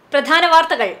മക്കളാണ്. പ്രധാന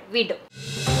വാർത്തകൾ വീണ്ടും.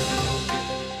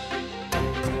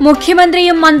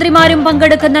 മുഖ്യമന്ത്രിയും മന്ത്രിമാരും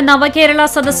പങ്കെടുക്കുന്ന നവകേരള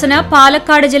സദസ്സിന്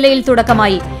പാലക്കാട് ജില്ലയിൽ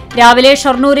തുടക്കമായി. രാവിലെ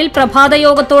ഷൊർണൂരിൽ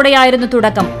പ്രഭാതയോഗത്തോടെയായിരുന്നു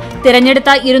തുടക്കം. തിരഞ്ഞെടുത്ത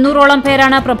 200ഓളം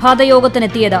പേരാണ്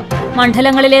പ്രഭാതയോഗത്തിനെത്തിയത്.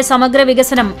 മണ്ഡലങ്ങളിലെ സമഗ്ര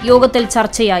വികസനം യോഗത്തിൽ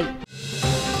ചർച്ചയായി.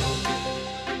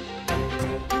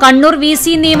 കണ്ണൂർ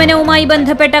VC നിയമനവുമായി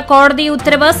ബന്ധപ്പെട്ട കോടതി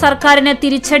ഉത്തരവ് സർക്കാരിന്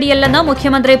തിരിച്ചടിയല്ലെന്ന്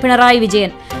മുഖ്യമന്ത്രി പിണറായി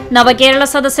വിജയൻ. നവകേരള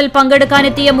സദസ്സിൽ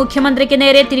പങ്കെടുക്കാനെത്തിയ മുഖ്യമന്ത്രിക്ക്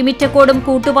നേരെ തിരുമിറ്റക്കോടും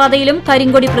കൂട്ടുപാതയിലും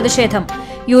കരിങ്കൊടി പ്രതിഷേധം.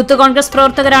 യൂത്ത് കോൺഗ്രസ്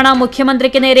പ്രവർത്തകരാണ്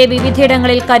മുഖ്യമന്ത്രിക്ക് നേരെ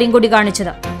വിവിധയിടങ്ങളിൽ കരിങ്കൊടി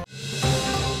കാണിച്ചത്.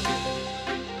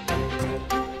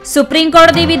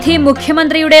 സുപ്രീംകോടതി വിധി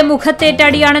മുഖ്യമന്ത്രിയുടെ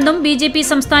മുഖത്തേറ്റടിയാണെന്നും BJP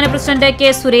സംസ്ഥാന പ്രസിഡന്റ്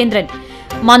K സുരേന്ദ്രൻ.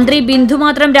 മന്ത്രി ബിന്ദു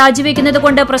മാത്രം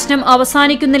രാജിവെക്കുന്നതുകൊണ്ട് പ്രശ്നം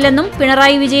അവസാനിക്കുന്നില്ലെന്നും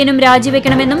പിണറായി വിജയനും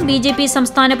രാജിവെക്കണമെന്നും BJP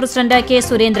സംസ്ഥാന പ്രസിഡന്റ് K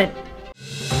സുരേന്ദ്രൻ.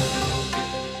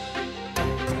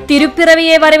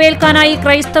 തിരുപ്പിറവിയെ വരവേൽക്കാനായി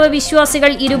ക്രൈസ്തവ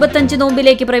വിശ്വാസികൾ 25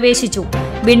 നോമ്പിലേക്ക് പ്രവേശിച്ചു.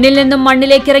 വിണ്ണിൽ നിന്നും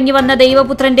മണ്ണിലേക്കിറങ്ങി വന്ന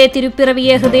ദൈവപുത്രന്റെ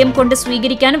തിരുപ്പിറവിയെ ഹൃദയം കൊണ്ട്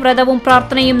സ്വീകരിക്കാൻ വ്രതവും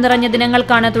പ്രാർത്ഥനയും നിറഞ്ഞ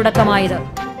ദിനങ്ങൾക്കാണ് തുടക്കമായത്.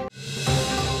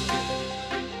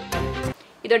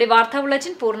 ഇതോടെ വാർത്താ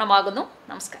ബുള്ളറ്റിൻ പൂർണ്ണമാകുന്നു.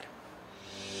 നമസ്കാരം.